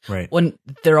 Yeah. Right. When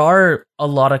there are a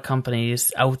lot of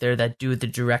companies out there that do the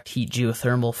direct heat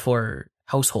geothermal for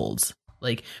households,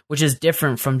 like, which is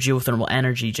different from geothermal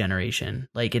energy generation.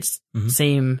 Like, it's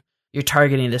same, you're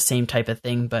targeting the same type of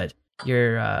thing, but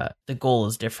the goal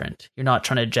is different. You're not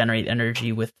trying to generate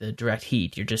energy with the direct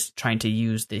heat. You're just trying to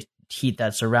use the heat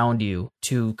that's around you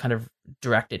to kind of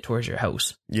direct it towards your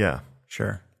house. Yeah.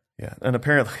 Sure. Yeah. And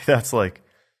apparently that's like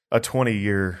a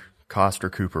 20-year cost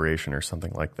recuperation or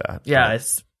something like that. Yeah,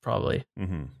 it's probably.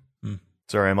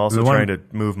 Sorry, I'm also trying to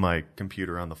move my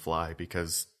computer on the fly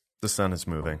because the sun is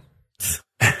moving.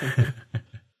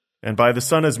 And by the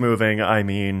sun is moving, I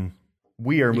mean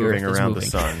we are moving around the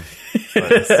sun.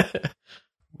 But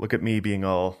look at me being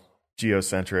all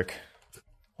geocentric.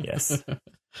 Yes.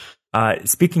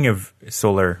 Speaking of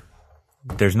solar,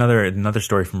 there's another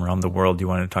story from around the world you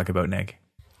want to talk about, Nick.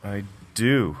 I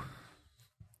do.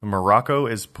 Morocco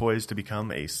is poised to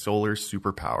become a solar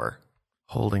superpower.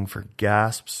 Holding for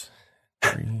gasps.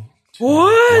 3, 2.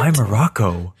 What? Why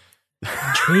Morocco?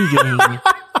 Intriguing.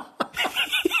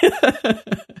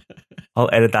 I'll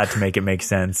edit that to make it make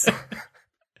sense.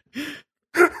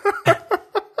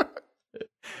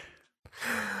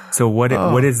 So what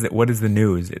is the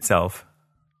news itself?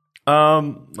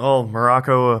 Well,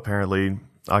 Morocco apparently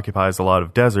occupies a lot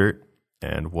of desert,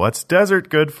 and what's desert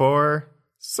good for?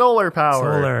 Solar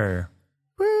power. Solar.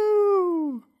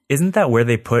 Woo! Isn't that where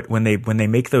they put when they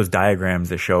make those diagrams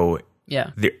that show Yeah.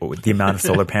 the amount of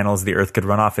solar panels the Earth could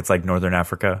run off? It's like Northern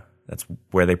Africa. That's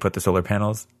where they put the solar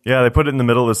panels. Yeah, they put it in the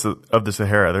middle of the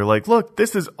Sahara. They're like, look,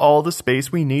 this is all the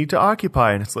space we need to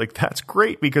occupy. And it's like, that's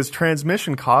great because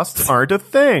transmission costs aren't a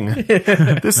thing.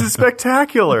 This is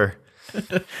spectacular.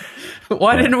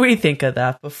 Why didn't we think of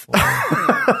that before?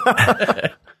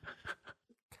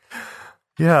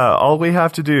 Yeah, all we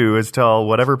have to do is tell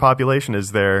whatever population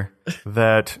is there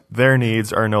that their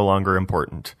needs are no longer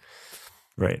important.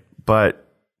 Right. But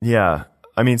yeah,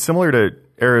 I mean, similar to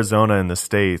Arizona in the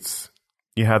States,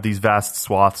 you have these vast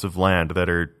swaths of land that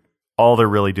are all they're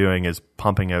really doing is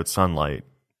pumping out sunlight.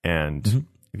 And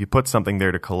if you put something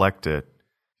there to collect it,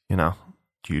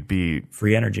 you'd be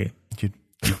Free energy. you'd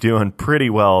be doing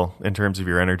pretty well in terms of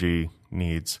your energy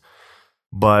needs.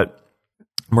 But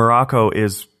Morocco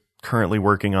is currently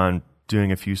working on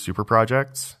doing a few super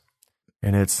projects,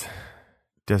 and it's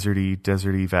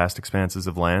deserty, vast expanses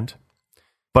of land.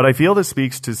 But I feel this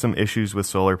speaks to some issues with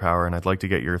solar power, and I'd like to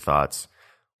get your thoughts.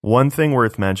 One thing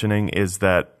worth mentioning is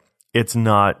that it's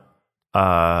not,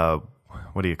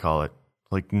 what do you call it?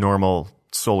 Like normal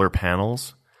solar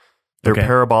panels. They're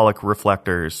parabolic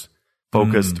reflectors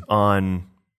focused on,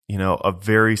 a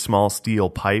very small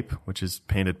steel pipe, which is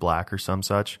painted black or some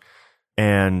such.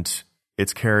 And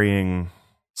it's carrying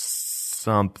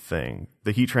something.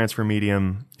 The heat transfer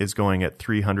medium is going at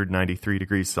 393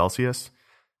 degrees Celsius.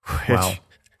 Which, Wow.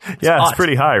 Yeah, it's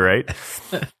pretty high, right?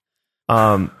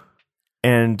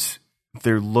 And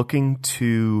they're looking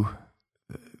to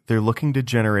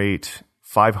generate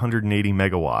 580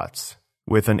 megawatts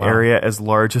with an area as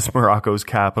large as Morocco's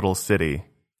capital city.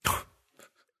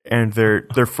 And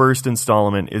their first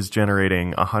installment is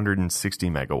generating 160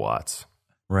 megawatts.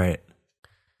 Right.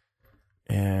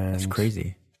 And That's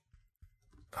crazy.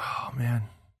 Oh man,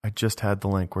 I just had the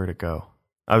link. Where'd it go?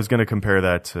 I was going to compare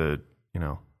that to,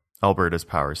 Alberta's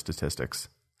power statistics.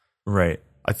 Right.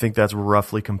 I think that's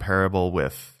roughly comparable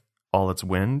with all its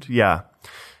wind. Yeah.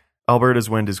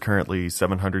 Alberta's wind is currently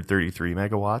 733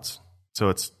 megawatts.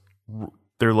 So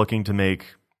they're looking to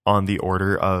make on the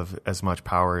order of as much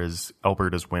power as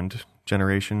Alberta's wind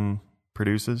generation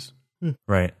produces.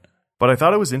 Right. But I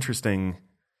thought it was interesting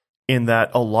in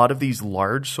that a lot of these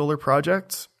large solar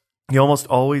projects, you almost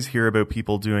always hear about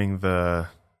people doing the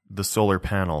solar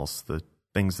panels, the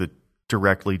things that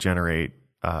directly generate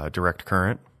direct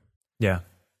current. Yeah.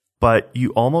 But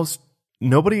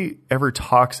nobody ever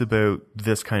talks about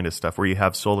this kind of stuff where you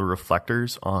have solar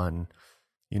reflectors on,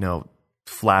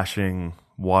 flashing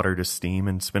water to steam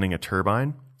and spinning a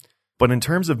turbine. But in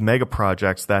terms of mega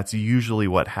projects, that's usually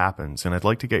what happens. And I'd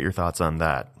like to get your thoughts on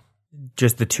that.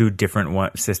 Just the two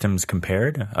different systems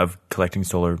compared of collecting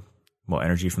solar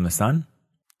energy from the sun?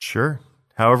 Sure.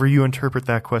 However you interpret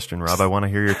that question, Rob, I want to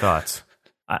hear your thoughts.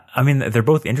 I mean, they're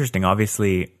both interesting.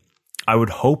 Obviously, I would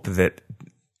hope that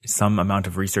some amount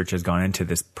of research has gone into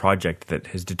this project that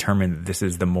has determined that this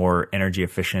is the more energy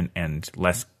efficient and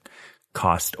less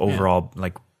cost overall.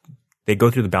 Like, they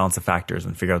go through the balance of factors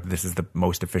and figure out that this is the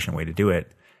most efficient way to do it.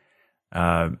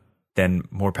 then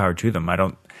more power to them. I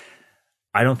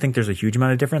don't think there's a huge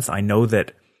amount of difference. I know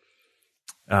that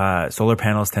solar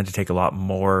panels tend to take a lot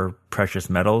more precious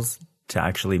metals to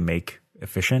actually make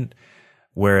efficient,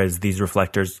 whereas these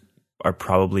reflectors are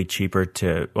probably cheaper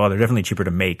they're definitely cheaper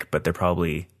to make, but they're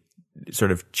probably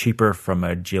sort of cheaper from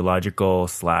a geological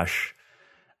 /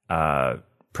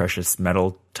 precious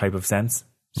metal type of sense.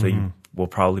 So you will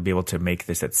probably be able to make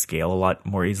this at scale a lot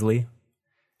more easily.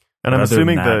 And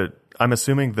I'm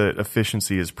assuming that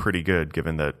efficiency is pretty good,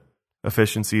 given that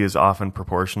efficiency is often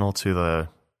proportional to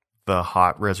the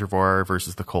hot reservoir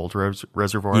versus the cold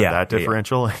reservoir. That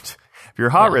differential. Yeah. If your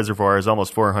hot reservoir is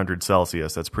almost 400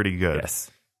 Celsius, that's pretty good.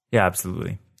 Yes. Yeah,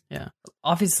 absolutely. Yeah.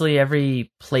 Obviously,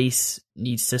 every place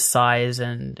needs to size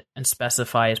and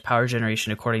specify its power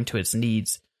generation according to its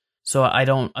needs. So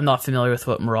I'm not familiar with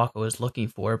what Morocco is looking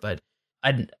for, but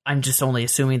I'm just only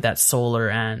assuming that solar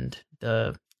and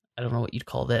I don't know what you'd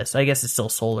call this. I guess it's still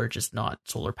solar, just not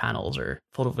solar panels or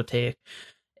photovoltaic.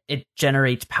 It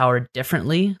generates power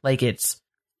differently. Like it's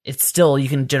still, you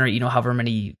can generate, however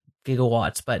many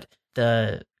gigawatts, but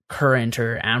the current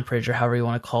or amperage or however you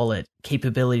want to call it,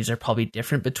 capabilities are probably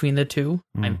different between the two.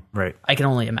 Right. I can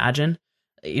only imagine,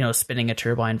 spinning a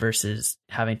turbine versus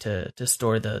having to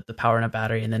store the power in a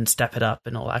battery and then step it up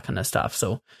and all that kind of stuff.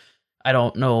 So I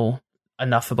don't know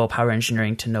enough about power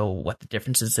engineering to know what the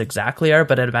differences exactly are,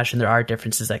 but I'd imagine there are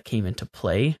differences that came into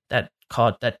play that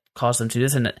caused them to do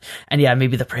this. And yeah,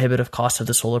 maybe the prohibitive cost of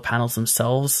the solar panels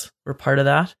themselves were part of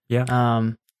that.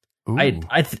 Yeah.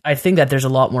 I think that there's a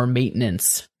lot more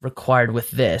maintenance required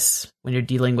with this when you're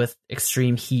dealing with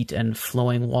extreme heat and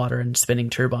flowing water and spinning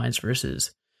turbines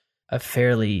versus a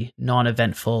fairly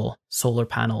non-eventful solar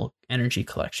panel energy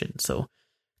collection. So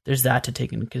there's that to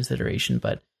take into consideration,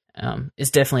 but it's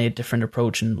definitely a different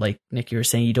approach. And like Nick, you were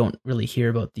saying, you don't really hear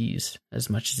about these as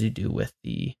much as you do with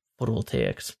the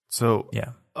photovoltaics. So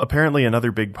apparently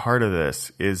another big part of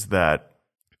this is that,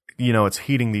 it's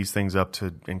heating these things up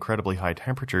to incredibly high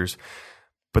temperatures,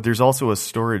 but there's also a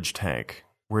storage tank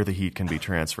where the heat can be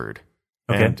transferred.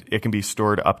 Okay. And it can be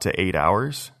stored up to 8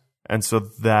 hours. And so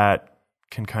that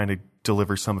can kind of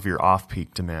deliver some of your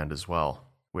off-peak demand as well,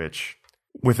 which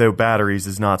without batteries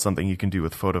is not something you can do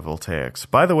with photovoltaics.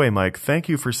 By the way, Mike, thank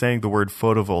you for saying the word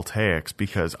photovoltaics,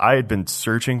 because I had been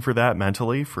searching for that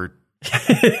mentally for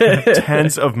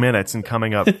tens of minutes and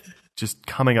coming up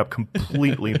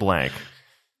completely blank.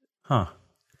 Huh.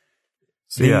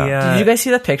 So, did you guys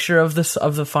see the picture of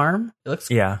the farm? It looks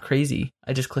crazy.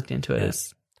 I just clicked into it. Yeah.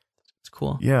 It's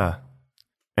cool. Yeah.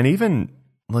 And even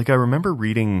I remember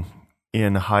reading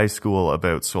in high school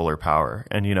about solar power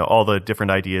and, all the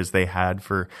different ideas they had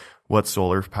for what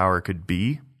solar power could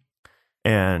be.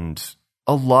 And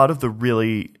a lot of the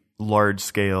really large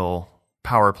scale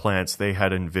power plants they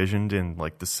had envisioned in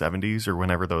the 70s or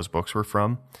whenever those books were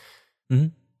from. Mm-hmm.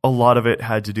 A lot of it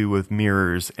had to do with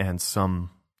mirrors and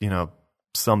something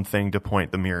to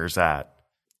point the mirrors at.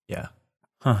 Yeah.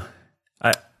 Huh.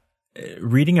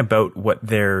 Reading about what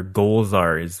their goals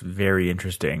are is very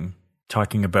interesting.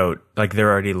 Talking about, they're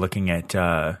already looking at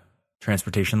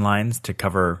transportation lines to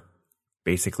cover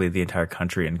basically the entire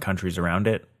country and countries around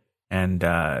it. And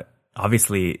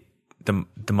obviously, the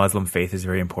Muslim faith is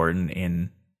very important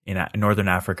in Northern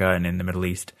Africa and in the Middle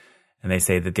East. And they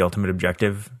say that the ultimate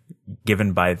objective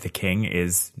given by the king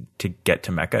is to get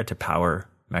to Mecca, to power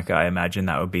Mecca. I imagine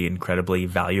that would be incredibly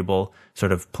valuable,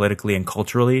 sort of politically and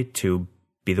culturally, to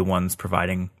be the ones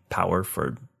providing power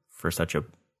for such a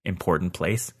important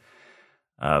place.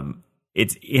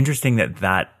 It's interesting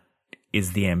that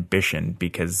is the ambition,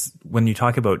 because when you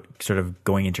talk about sort of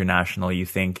going international, you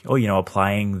think,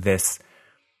 applying this,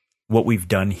 what we've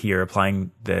done here,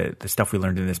 applying the stuff we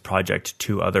learned in this project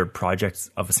to other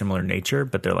projects of a similar nature.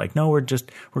 But they're like, no, we're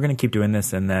going to keep doing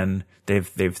this. And then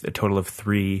they've a total of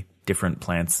 3 different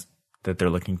plants that they're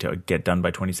looking to get done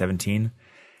by 2017.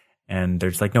 And they're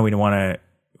just like, no, we want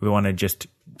to just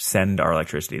send our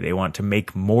electricity. They want to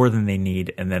make more than they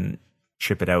need and then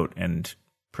ship it out and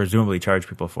presumably charge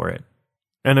people for it.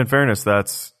 And in fairness,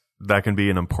 that can be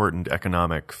an important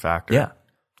economic factor. Yeah.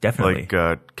 Definitely.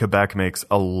 Quebec makes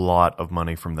a lot of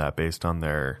money from that based on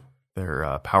their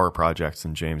power projects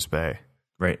in James Bay.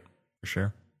 Right. For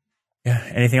sure. Yeah.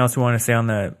 Anything else you want to say on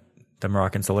the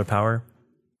Moroccan solar power?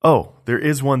 Oh, there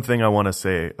is one thing I want to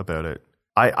say about it.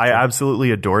 I absolutely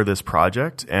adore this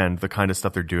project and the kind of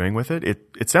stuff they're doing with it.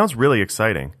 It sounds really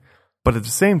exciting. But at the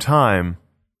same time,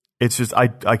 it's just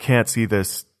I can't see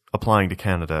this applying to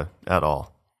Canada at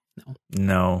all.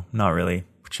 No, not really.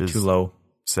 Which is too low.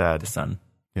 Sad. The sun.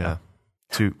 Yeah.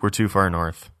 We're too far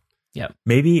north. Yeah.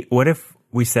 Maybe what if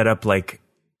we set up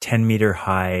 10-meter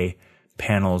high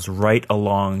panels right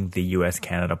along the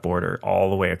US-Canada border,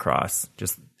 all the way across.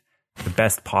 Just the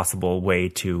best possible way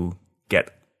to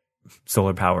get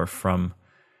solar power from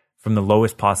the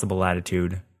lowest possible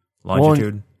latitude,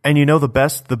 longitude. Well, and you know, the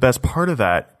best part of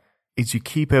that is you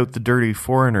keep out the dirty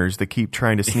foreigners that keep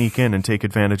trying to sneak in and take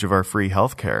advantage of our free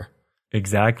healthcare.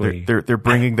 Exactly. They're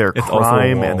bringing their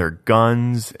crime and their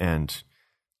guns and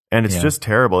it's just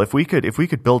terrible. If we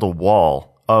could build a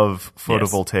wall of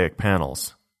photovoltaic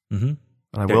panels, mm-hmm.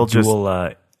 I will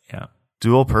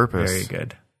dual purpose. Very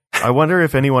good. I wonder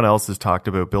if anyone else has talked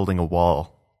about building a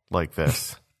wall like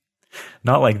this.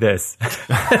 Not like this.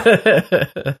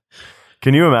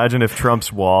 Can you imagine if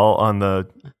Trump's wall on the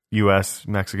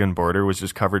U.S.-Mexican border was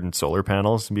just covered in solar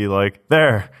panels and be like,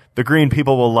 there, the green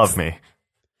people will love me?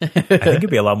 I think it'd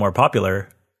be a lot more popular.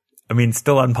 I mean,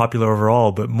 still unpopular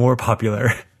overall, but more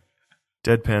popular.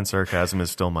 Deadpan sarcasm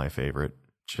is still my favorite.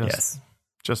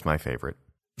 Just my favorite.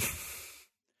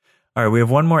 All right, we have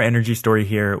one more energy story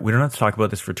here. We don't have to talk about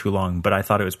this for too long, but I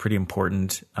thought it was pretty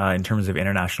important in terms of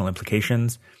international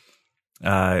implications.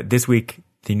 This week,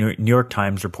 the New York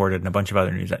Times reported, and a bunch of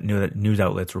other news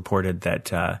outlets reported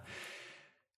that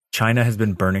China has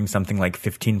been burning something like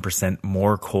 15%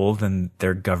 more coal than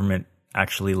their government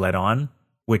actually let on,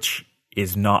 which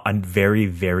is not a very,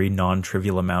 very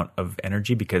non-trivial amount of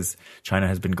energy because China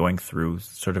has been going through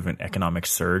sort of an economic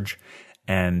surge,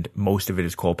 and most of it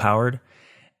is coal-powered.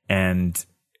 And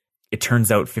it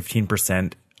turns out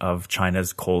 15% of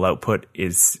China's coal output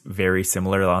is very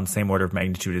similar, on the same order of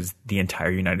magnitude as the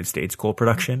entire United States coal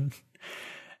production.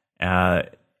 So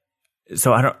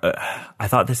I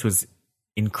thought this was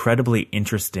incredibly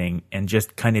interesting and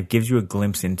just kind of gives you a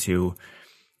glimpse into,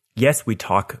 yes, we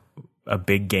talk a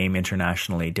big game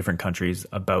internationally, different countries,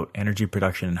 about energy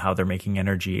production and how they're making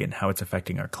energy and how it's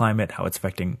affecting our climate, how it's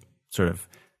affecting sort of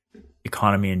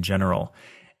economy in general.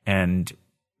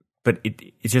 But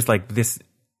it's just like this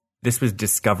was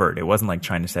discovered. It wasn't like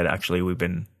China said, actually, we've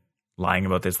been lying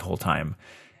about this the whole time.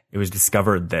 It was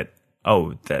discovered that,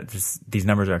 these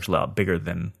numbers are actually a lot bigger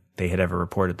than they had ever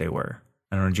reported they were.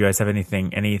 I don't know, do you guys have any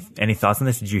thoughts on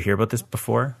this? Did you hear about this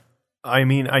before? I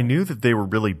mean, I knew that they were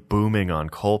really booming on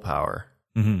coal power.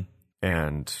 Mm-hmm.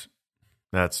 And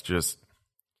that's just,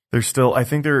 I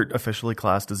think they're officially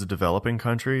classed as a developing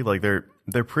country. Like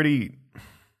they're pretty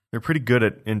good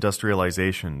at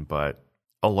industrialization, but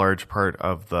a large part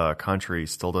of the country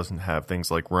still doesn't have things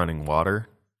like running water.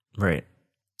 Right.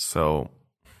 So,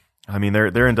 I mean, they're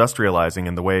industrializing,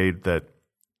 and the way that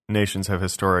nations have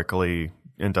historically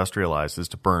industrialized is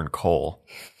to burn coal.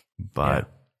 But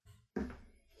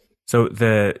so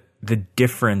the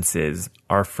differences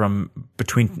are from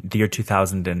between the year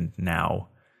 2000 and now,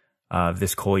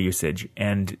 this coal usage,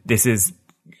 and this is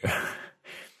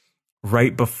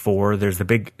right before there's the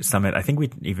big summit. I think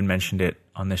we even mentioned it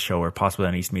on this show, or possibly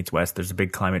on East Meets West. There's a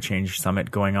big climate change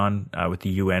summit going on with the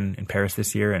UN in Paris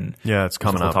this year, and it's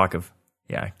coming up. Talk of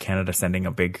Canada sending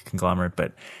a big conglomerate.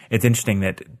 But it's interesting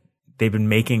that they've been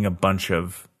making a bunch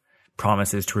of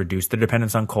promises to reduce their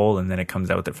dependence on coal, and then it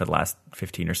comes out that for the last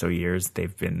 15 or so years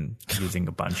they've been using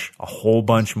a whole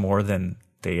bunch more than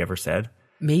they ever said.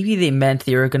 Maybe they meant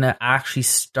they were going to actually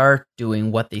start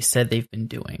doing what they said they've been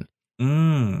doing.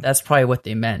 That's probably what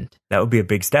they meant. That would be a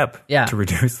big step to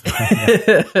reduce.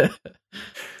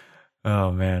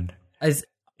 Oh, man. It's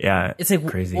like,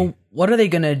 crazy. Well, what are they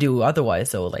going to do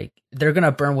otherwise, though? Like, they're going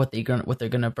to burn what they're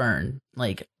going to burn.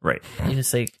 Like, right. You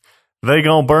just like, they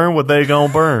going to burn what they going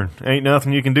to burn. Ain't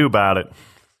nothing you can do about it.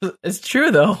 It's true,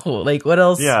 though. Like, what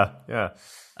else? Yeah.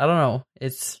 I don't know.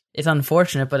 It's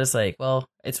unfortunate, but it's like, well,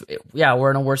 we're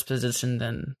in a worse position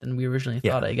than we originally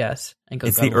thought, I guess.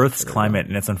 It's the Earth's climate,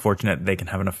 and it's unfortunate they can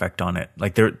have an effect on it.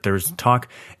 Like there's talk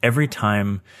every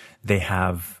time they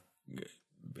have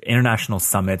international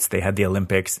summits, they had the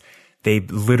Olympics, they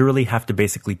literally have to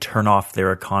basically turn off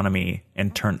their economy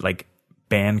and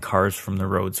ban cars from the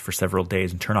roads for several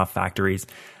days and turn off factories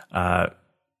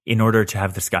in order to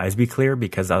have the skies be clear,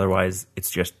 because otherwise it's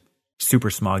just super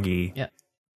smoggy. Yeah.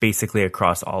 Basically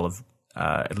across all of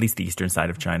at least the eastern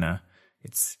side of China.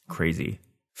 It's crazy.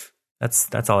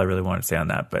 That's all I really wanted to say on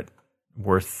that, but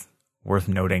worth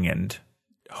noting, and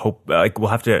hope we'll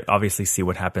have to obviously see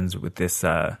what happens with this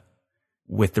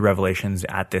with the revelations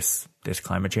at this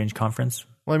climate change conference.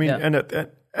 Well, I mean, and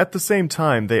at the same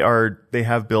time, they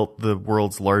have built the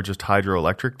world's largest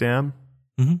hydroelectric dam,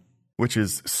 which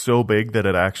is so big that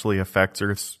it actually affects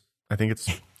Earth's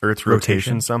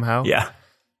rotation somehow. Yeah.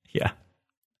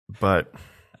 But,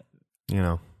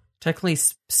 technically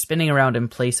spinning around in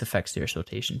place affects the Earth's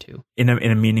rotation too. In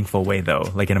a meaningful way, though,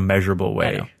 like in a measurable way.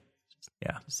 I know.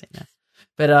 Just saying that.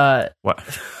 But what?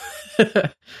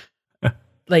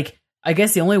 like, I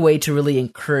guess the only way to really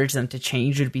encourage them to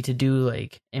change would be to do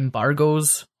like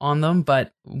embargoes on them,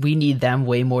 but we need them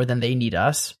way more than they need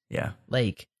us. Yeah.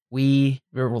 Like, we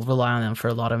rely on them for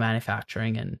a lot of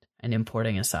manufacturing and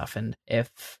importing and stuff. And if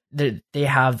they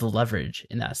have the leverage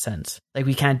in that sense, like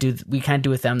we can't do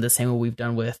with them the same way we've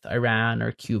done with Iran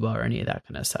or Cuba or any of that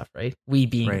kind of stuff, right? We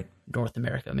being North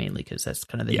America mainly, because that's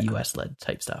kind of the US led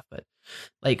type stuff. But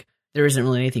like, there isn't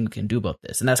really anything we can do about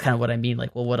this. And that's kind of what I mean.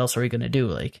 Like, well, what else are we going to do?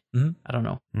 Like, I don't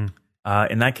know.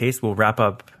 In that case, we'll wrap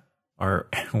up our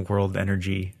World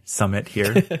Energy Summit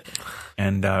here.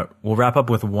 And we'll wrap up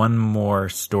with one more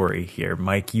story here.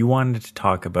 Mike, you wanted to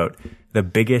talk about the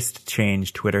biggest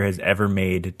change Twitter has ever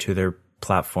made to their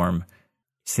platform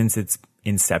since its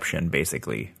inception,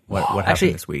 basically. What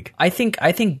happened this week? I think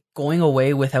going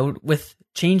away with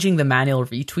changing the manual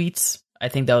retweets, I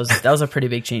think that was a pretty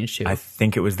big change too. I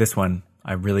think it was this one.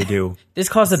 I really do. This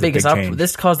caused the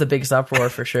biggest uproar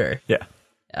for sure.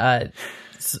 Yeah.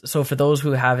 So for those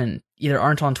who either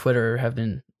aren't on Twitter or have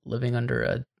been living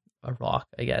under a rock,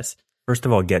 I guess. First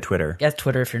of all, get Twitter. Get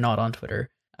Twitter if you're not on Twitter.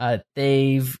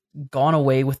 They've gone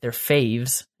away with their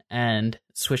faves and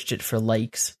switched it for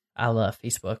likes, a la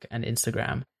Facebook and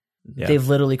Instagram. Yeah. They've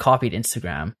literally copied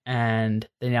Instagram, and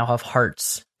they now have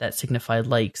hearts that signify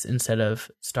likes instead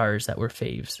of stars that were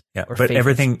faves. Yeah, but favorites.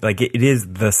 Everything, like, it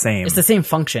is the same. It's the same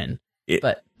function.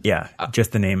 But yeah,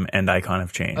 just the name and icon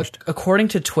have changed. According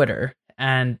to Twitter,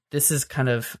 and this is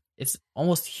it's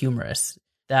almost humorous,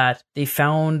 that they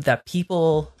found that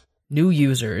new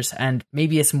users, and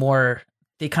maybe it's more,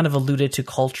 they kind of alluded to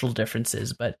cultural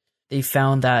differences, but they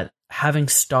found that having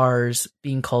stars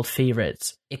being called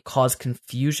favorites, it caused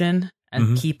confusion,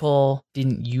 and people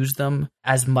didn't use them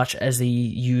as much as they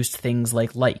used things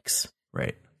like likes.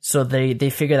 Right. So they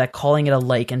figure that calling it a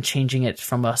like and changing it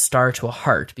from a star to a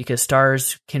heart, because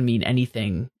stars can mean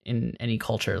anything in any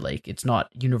culture. Like, it's not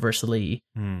universally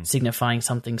signifying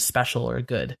something special or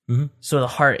good. So the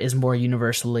heart is more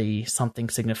universally something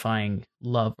signifying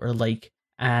love or like.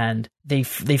 And they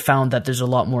found that there's a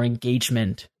lot more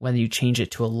engagement when you change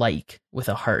it to a like with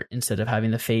a heart instead of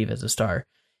having the fave as a star.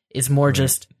 It's more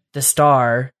just the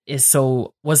star was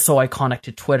so iconic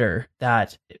to Twitter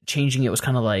that changing it was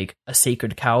kind of like a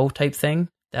sacred cow type thing,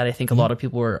 that I think a lot of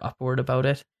people were upward about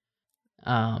it.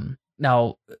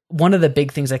 Now, one of the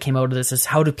big things that came out of this is,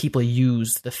 how do people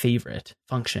use the favorite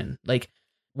function? Like,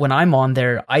 when I'm on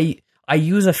there, I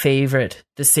use a favorite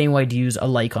the same way to use a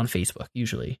like on Facebook,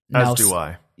 usually. As do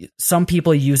I. Some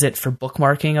people use it for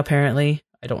bookmarking, apparently.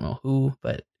 I don't know who,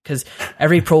 but because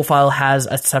every profile has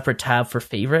a separate tab for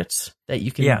favorites that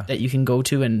you can go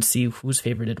to and see who's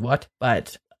favorited what.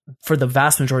 But for the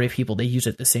vast majority of people, they use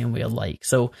it the same way a like.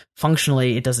 So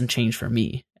functionally, it doesn't change for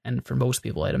me, and for most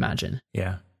people, I'd imagine.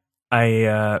 Yeah.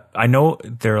 I know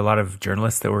there are a lot of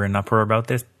journalists that were in uproar about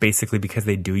this, basically because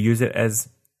they do use it as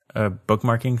a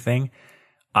bookmarking thing.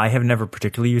 I have never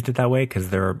particularly used it that way, because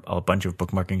there are a bunch of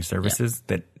bookmarking services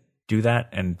that do that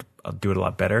and do it a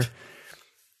lot better.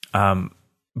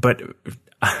 But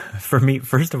for me,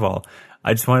 first of all,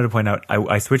 I just wanted to point out,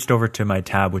 I switched over to my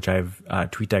tab, which I have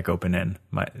TweetDeck open in,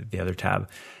 the other tab,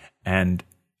 and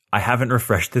I haven't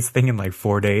refreshed this thing in like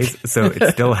 4 days, so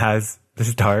it still has the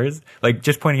stars. Like,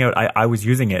 just pointing out, I was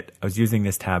using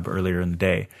this tab earlier in the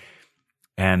day,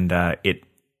 and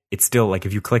it's still, like,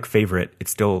 if you click favorite, it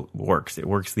still works. It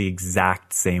works the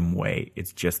exact same way.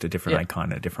 It's just a different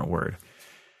icon, a different word.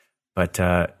 But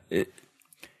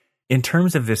in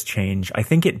terms of this change, I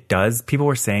think it does. People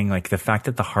were saying, like, the fact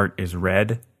that the heart is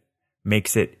red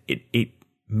makes it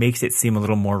seem a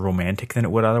little more romantic than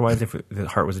it would otherwise if the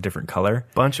heart was a different color.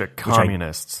 Bunch of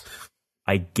communists.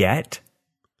 I get,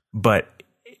 but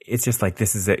it's just like,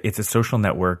 it's a social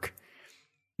network.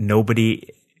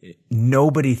 Nobody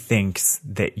thinks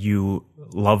that you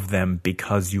love them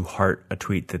because you heart a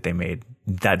tweet that they made.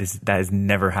 That has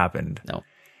never happened. No.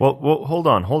 Well, hold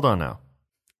on now.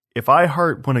 If I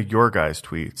heart one of your guys'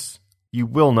 tweets, you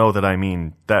will know that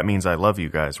that means I love you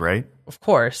guys, right? Of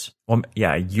course. Well,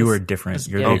 yeah, you are different.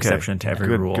 You're the exception to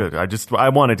every rule. Good. I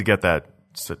wanted to get that,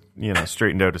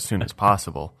 straightened out as soon as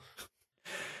possible.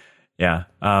 Yeah.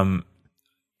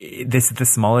 This is the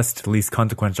smallest, least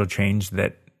consequential change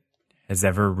that has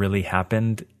ever really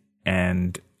happened,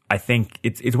 and I think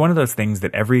it's one of those things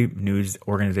that every news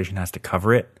organization has to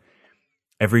cover it.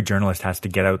 Every journalist has to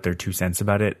get out their 2 cents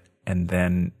about it, and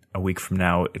then a week from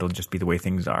now, it'll just be the way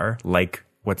things are, like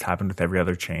what's happened with every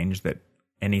other change that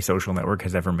any social network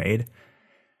has ever made.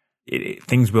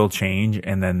 Things will change,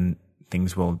 and then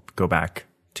things will go back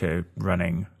to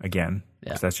running again.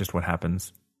 Yeah. That's just what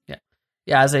happens.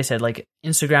 Yeah, as I said, like,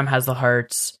 Instagram has the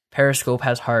hearts, Periscope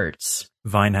has hearts,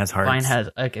 Vine has hearts. Vine has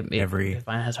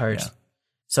Vine has hearts. Yeah.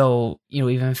 So,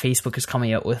 even Facebook is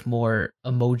coming out with more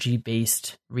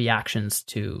emoji-based reactions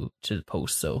to the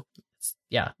post. So,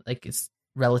 it's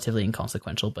relatively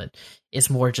inconsequential, but it's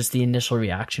more just the initial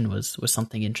reaction was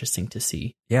something interesting to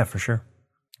see. Yeah, for sure.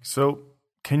 So,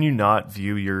 can you not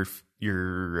view your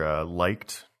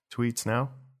liked tweets now?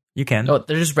 You can. Oh,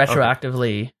 they're just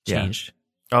retroactively changed.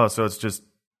 Oh, so it's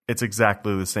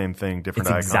exactly the same thing, different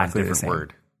icon, exactly different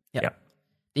word. Yeah.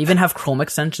 They even have Chrome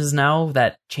extensions now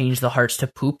that change the hearts to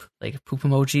poop, like poop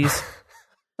emojis.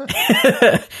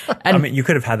 And you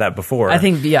could have had that before. I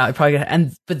think,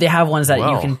 probably. But they have ones that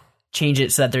you can change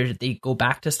it so that they go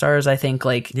back to stars. I think,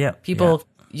 people,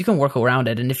 you can work around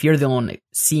it, and if you're the one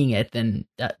seeing it, then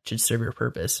that should serve your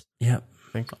purpose. Yeah.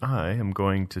 I think I am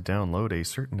going to download a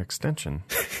certain extension,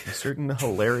 a certain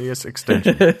hilarious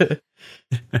extension.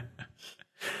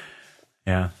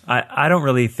 Yeah, I don't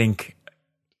really think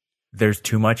there's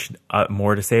too much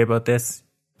more to say about this,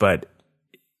 but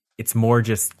it's more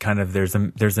just kind of there's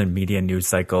a media news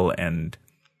cycle, and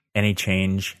any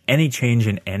change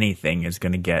in anything is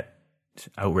going to get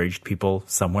outraged people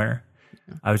somewhere.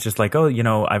 Yeah. I was just like,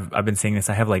 I've been seeing this.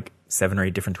 I have like 7 or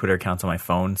 8 different Twitter accounts on my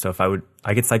phone, so if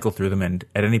I could cycle through them, and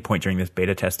at any point during this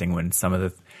beta testing, when some of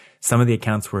the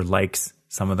accounts were likes,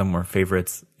 some of them were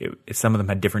favorites, some of them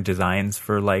had different designs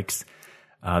for likes.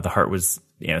 The heart was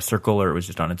circle, or it was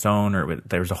just on its own, or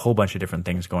there was a whole bunch of different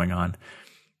things going on.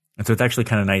 And so it's actually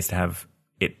kind of nice to have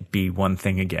it be one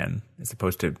thing again, as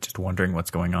opposed to just wondering what's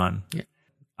going on. Yeah.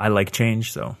 I like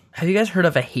change, so. Have you guys heard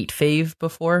of a hate fave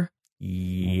before?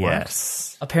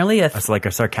 Yes. What? Apparently that's like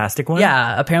a sarcastic one?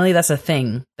 Yeah, apparently that's a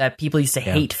thing that people used to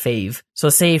hate fave. So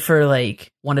say for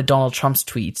one of Donald Trump's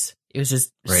tweets, it was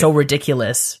just so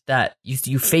ridiculous that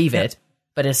you fave it.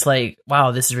 But it's like,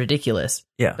 wow, this is ridiculous.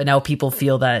 Yeah. But now people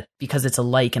feel that because it's a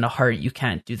like and a heart, you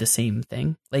can't do the same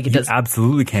thing. Like it does.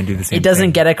 Absolutely can't do the same thing. It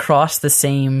doesn't get across the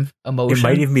same emotion. It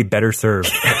might even be better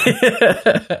served.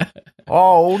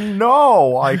 Oh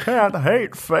no, I can't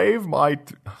hate fave my.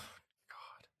 God.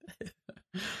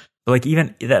 Like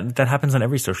even that happens on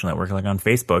every social network. Like on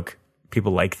Facebook,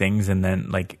 people like things, and then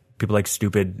people like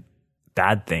stupid,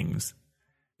 bad things.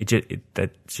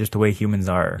 That's just the way humans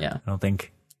are. Yeah. I don't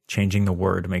think changing the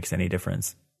word makes any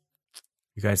difference.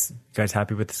 You guys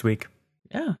happy with this week?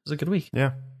 Yeah, it was a good week.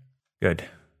 Yeah. Good.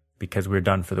 Because we're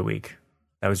done for the week.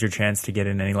 That was your chance to get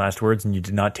in any last words, and you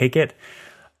did not take it.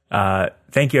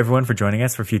 Thank you everyone for joining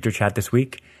us for Future Chat this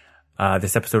week.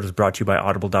 This episode was brought to you by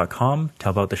Audible.com. Tell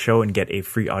about the show and get a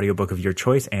free audiobook of your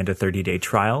choice and a 30-day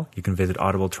trial. You can visit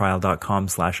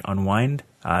audibletrial.com/unwind.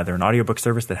 They're an audiobook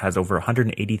service that has over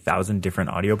 180,000 different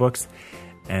audiobooks.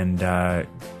 And go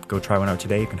try one out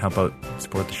today. You can help out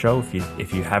support the show.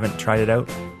 If you haven't tried it out,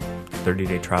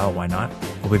 30-day trial, why not?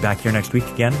 We'll be back here next week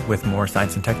again with more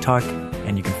science and tech talk.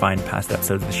 And you can find past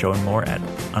episodes of the show and more at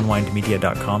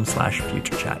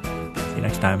unwindmedia.com/futurechat. See you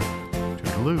next time.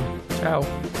 Toodaloo. Ciao.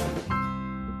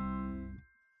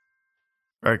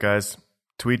 All right, guys.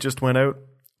 Tweet just went out.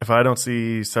 If I don't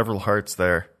see several hearts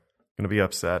there, I'm going to be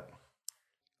upset.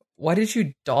 Why did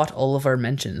you dot all of our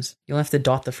mentions? You only have to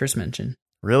dot the first mention.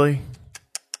 Really?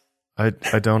 I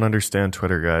don't understand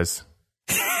Twitter, guys.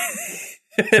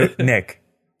 So, Nick,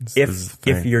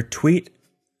 if your tweet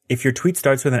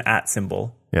starts with an @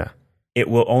 symbol, it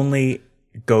will only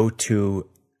go to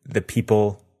the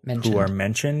people who are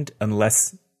mentioned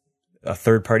unless a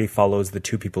third party follows the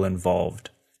 2 people involved.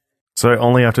 So I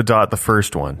only have to dot the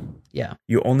first one. Yeah.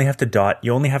 You only have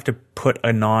to put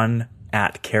a non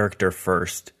 @ character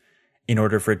first in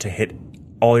order for it to hit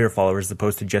all your followers, as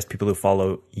opposed to just people who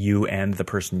follow you and the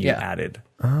person you added.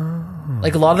 Oh.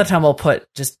 Like a lot of the time I'll put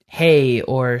just hey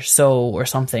or so or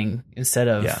something instead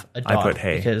of a dot. I put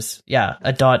hey. Because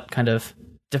a dot kind of,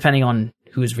 depending on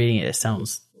who's reading it, it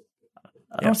sounds,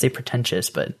 I don't want to say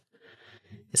pretentious, but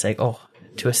it's like,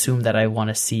 to assume that I want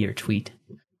to see your tweet.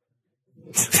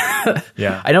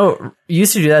 Yeah. I know you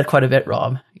used to do that quite a bit,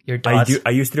 Rob. Your dots.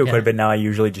 I used to do it quite a bit. Now I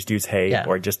usually just use hey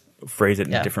or just phrase it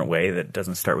in a different way that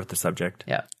doesn't start with the subject.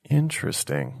 Yeah.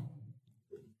 Interesting.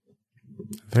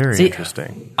 Very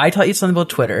interesting. I taught you something about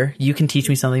Twitter. You can teach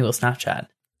me something about Snapchat.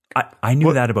 I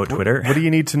knew that about Twitter. What do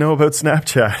you need to know about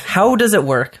Snapchat? How does it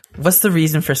work? What's the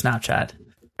reason for Snapchat?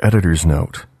 Editor's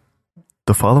note.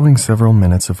 The following several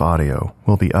minutes of audio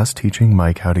will be us teaching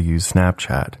Mike how to use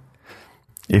Snapchat.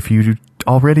 If you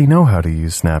already know how to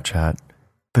use Snapchat,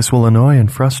 this will annoy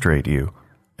and frustrate you,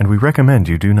 and we recommend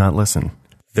you do not listen.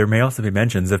 There may also be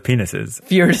mentions of penises.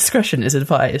 Viewer discretion is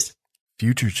advised.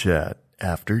 Future Chat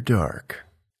After Dark.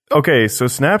 Okay, so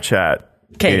Snapchat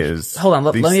is... Hold on,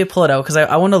 let me pull it out, because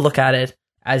I want to look at it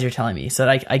as you're telling me, so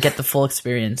that I get the full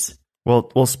experience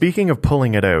Well, speaking of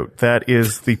pulling it out, that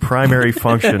is the primary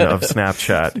function of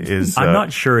Snapchat. I'm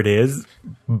not sure it is,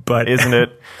 but isn't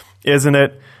it? Isn't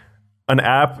it an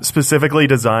app specifically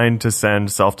designed to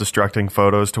send self-destructing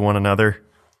photos to one another?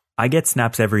 I get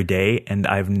snaps every day, and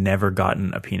I've never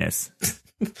gotten a penis.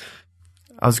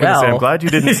 I was going to say, I'm glad you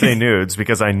didn't say nudes,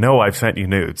 because I know I've sent you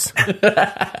nudes.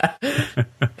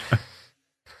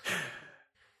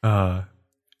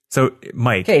 So,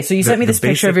 Mike. Okay, so you sent me this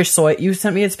picture of your soy. You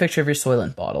sent me this picture of your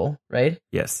Soylent bottle, right?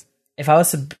 Yes. If I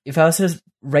was to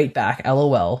write back,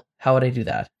 LOL, how would I do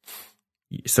that?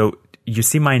 So you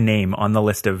see my name on the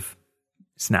list of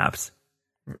snaps,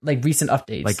 like recent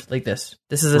updates, like this.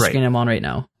 This is the screen I'm on right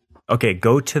now. Okay,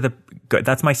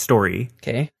 that's my story.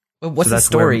 Okay, what's the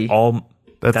story?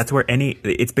 That's where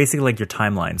it's basically like your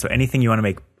timeline. So anything you want to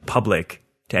make public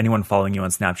to anyone following you on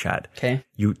Snapchat, okay,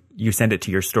 you send it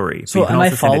to your story. So am I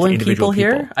following people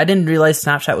here? I didn't realize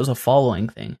Snapchat was a following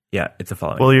thing. Yeah, it's a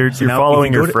following. Well, you're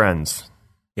following your friends.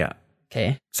 Yeah.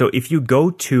 Okay. So if you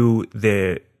go to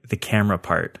the camera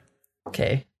part,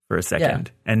 okay, for a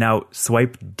second, and now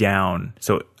swipe down.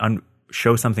 So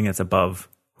show something that's above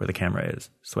where the camera is.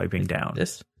 Swiping down.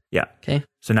 This. Yeah. Okay.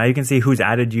 So now you can see who's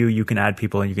added you. You can add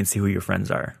people, and you can see who your friends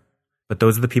are. But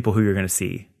those are the people who you're going to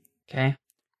see. Okay.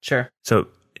 Sure. So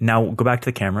now go back to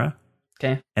the camera.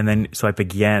 Okay. And then swipe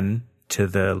again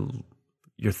to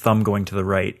your thumb going to the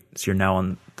right. So you're now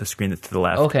on the screen that's to the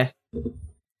left. Okay.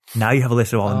 Now you have a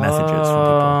list of all the messages from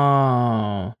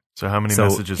people. So how many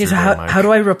messages are there, Mike? How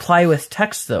do I reply with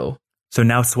text, though? So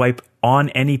now swipe on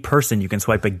any person. You can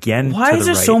swipe again. Why is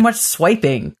there so much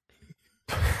swiping?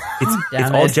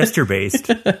 It's all gesture based.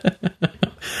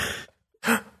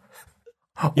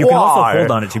 You can also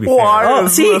hold on it, to be fair. Why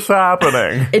is this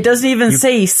happening? It doesn't even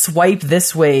say swipe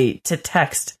this way to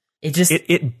text. It just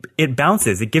it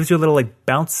bounces. It gives you a little like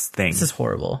bounce thing. This is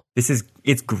horrible.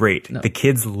 It's great. No. The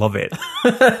kids love it.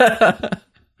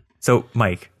 So,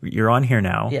 Mike, you're on here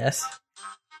now. Yes.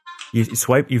 You've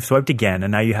swiped again,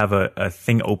 and now you have a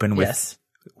thing open with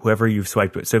whoever you've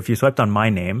swiped with. So if you swiped on my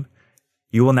name,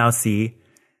 you will now see,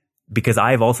 because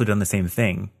I've also done the same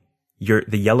thing, the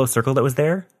yellow circle that was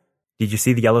there. Did you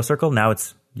see the yellow circle? Now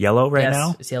it's yellow now?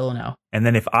 Yes, it's yellow now. And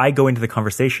then if I go into the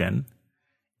conversation,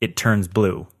 it turns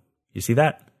blue. You see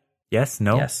that? Yes?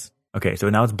 No? Yes. Okay, so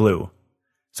now it's blue.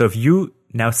 So if you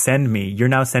now you're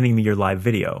now sending me your live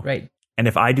video. Right. And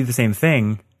if I do the same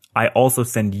thing, I also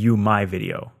send you my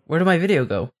video. Where did my video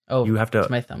go? Oh, you have to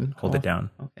my thumb. Hold it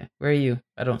down. Okay. Where are you?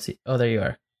 I don't see. Oh, there you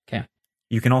are. Okay.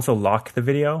 You can also lock the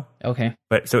video. Okay.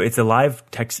 But so it's a live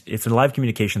text. It's a live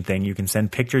communication thing. You can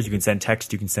send pictures. You can send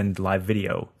text. You can send live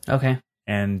video. Okay.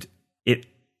 And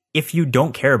if you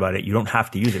don't care about it, you don't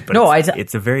have to use it. But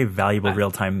it's a very valuable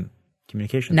real-time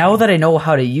communication. Now that I know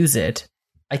how to use it,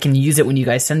 I can use it when you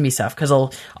guys send me stuff, because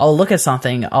I'll look at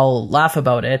something, I'll laugh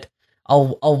about it,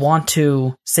 I'll want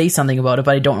to say something about it,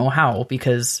 but I don't know how,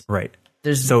 because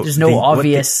there's no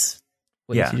obvious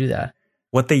way to do that.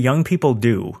 What the young people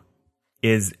do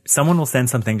is someone will send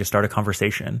something to start a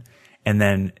conversation, and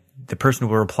then the person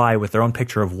will reply with their own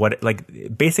picture of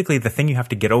basically the thing you have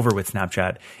to get over with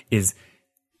Snapchat is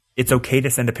it's okay to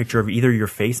send a picture of either your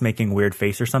face making a weird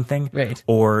face or something,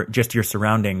 or just your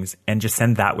surroundings, and just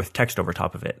send that with text over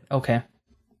top of it. Okay.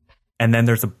 And then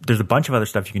there's a bunch of other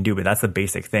stuff you can do, but that's the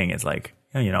basic thing. Is like,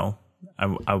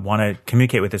 I want to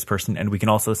communicate with this person, and we can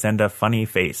also send a funny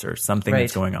face or something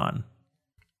that's going on.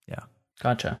 Yeah.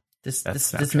 Gotcha.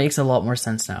 This makes a lot more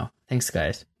sense now. Thanks,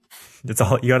 guys. That's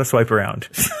all. You got to swipe around.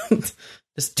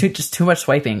 just too much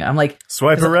swiping. I'm like,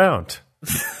 swipe around.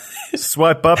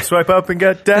 Swipe up and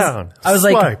get down. I was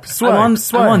I'm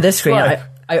on this screen.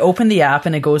 I open the app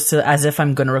and it goes to as if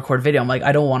I'm going to record video. I'm like,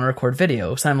 I don't want to record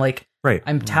video. So I'm like,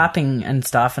 I'm tapping and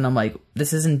stuff, and I'm like,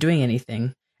 this isn't doing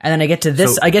anything. And then I get to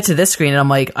this screen and I'm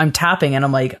like, I'm tapping and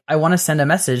I'm like, I want to send a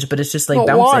message, but it's just like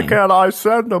bouncing. Why can't I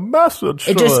send a message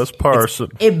to this person?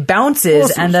 It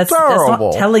bounces, and that's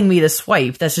not telling me to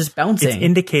swipe. That's just bouncing.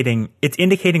 It's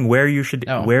indicating where you should,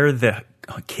 where the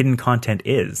hidden content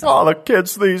is. Oh, the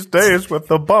kids these days with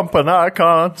the bumping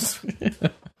icons.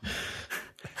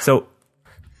 So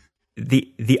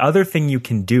the other thing you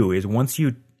can do is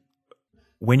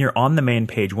when you're on the main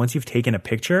page, once you've taken a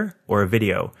picture or a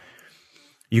video,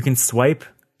 you can swipe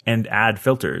and add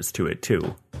filters to it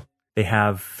too. They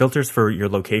have filters for your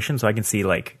location, so I can see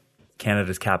like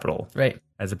Canada's capital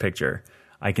as a picture.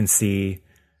 I can see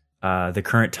the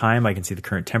current time. I can see the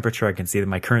current temperature. I can see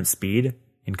my current speed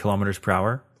in kilometers per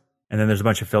hour. And then there's a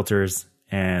bunch of filters,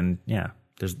 and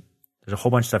there's a whole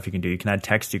bunch of stuff you can do. You can add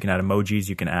text. You can add emojis.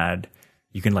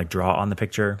 You can like draw on the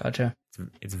picture. Gotcha.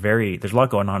 There's a lot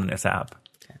going on in this app.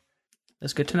 Okay.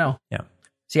 That's good to know. Yeah.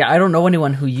 So yeah, I don't know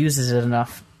anyone who uses it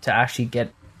enough to actually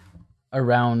get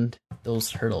around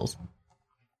those hurdles.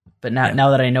 But now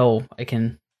that I know, I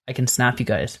can snap you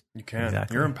guys. You can.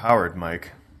 Exactly. You're empowered,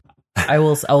 Mike. I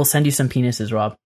will send you some penises, Rob.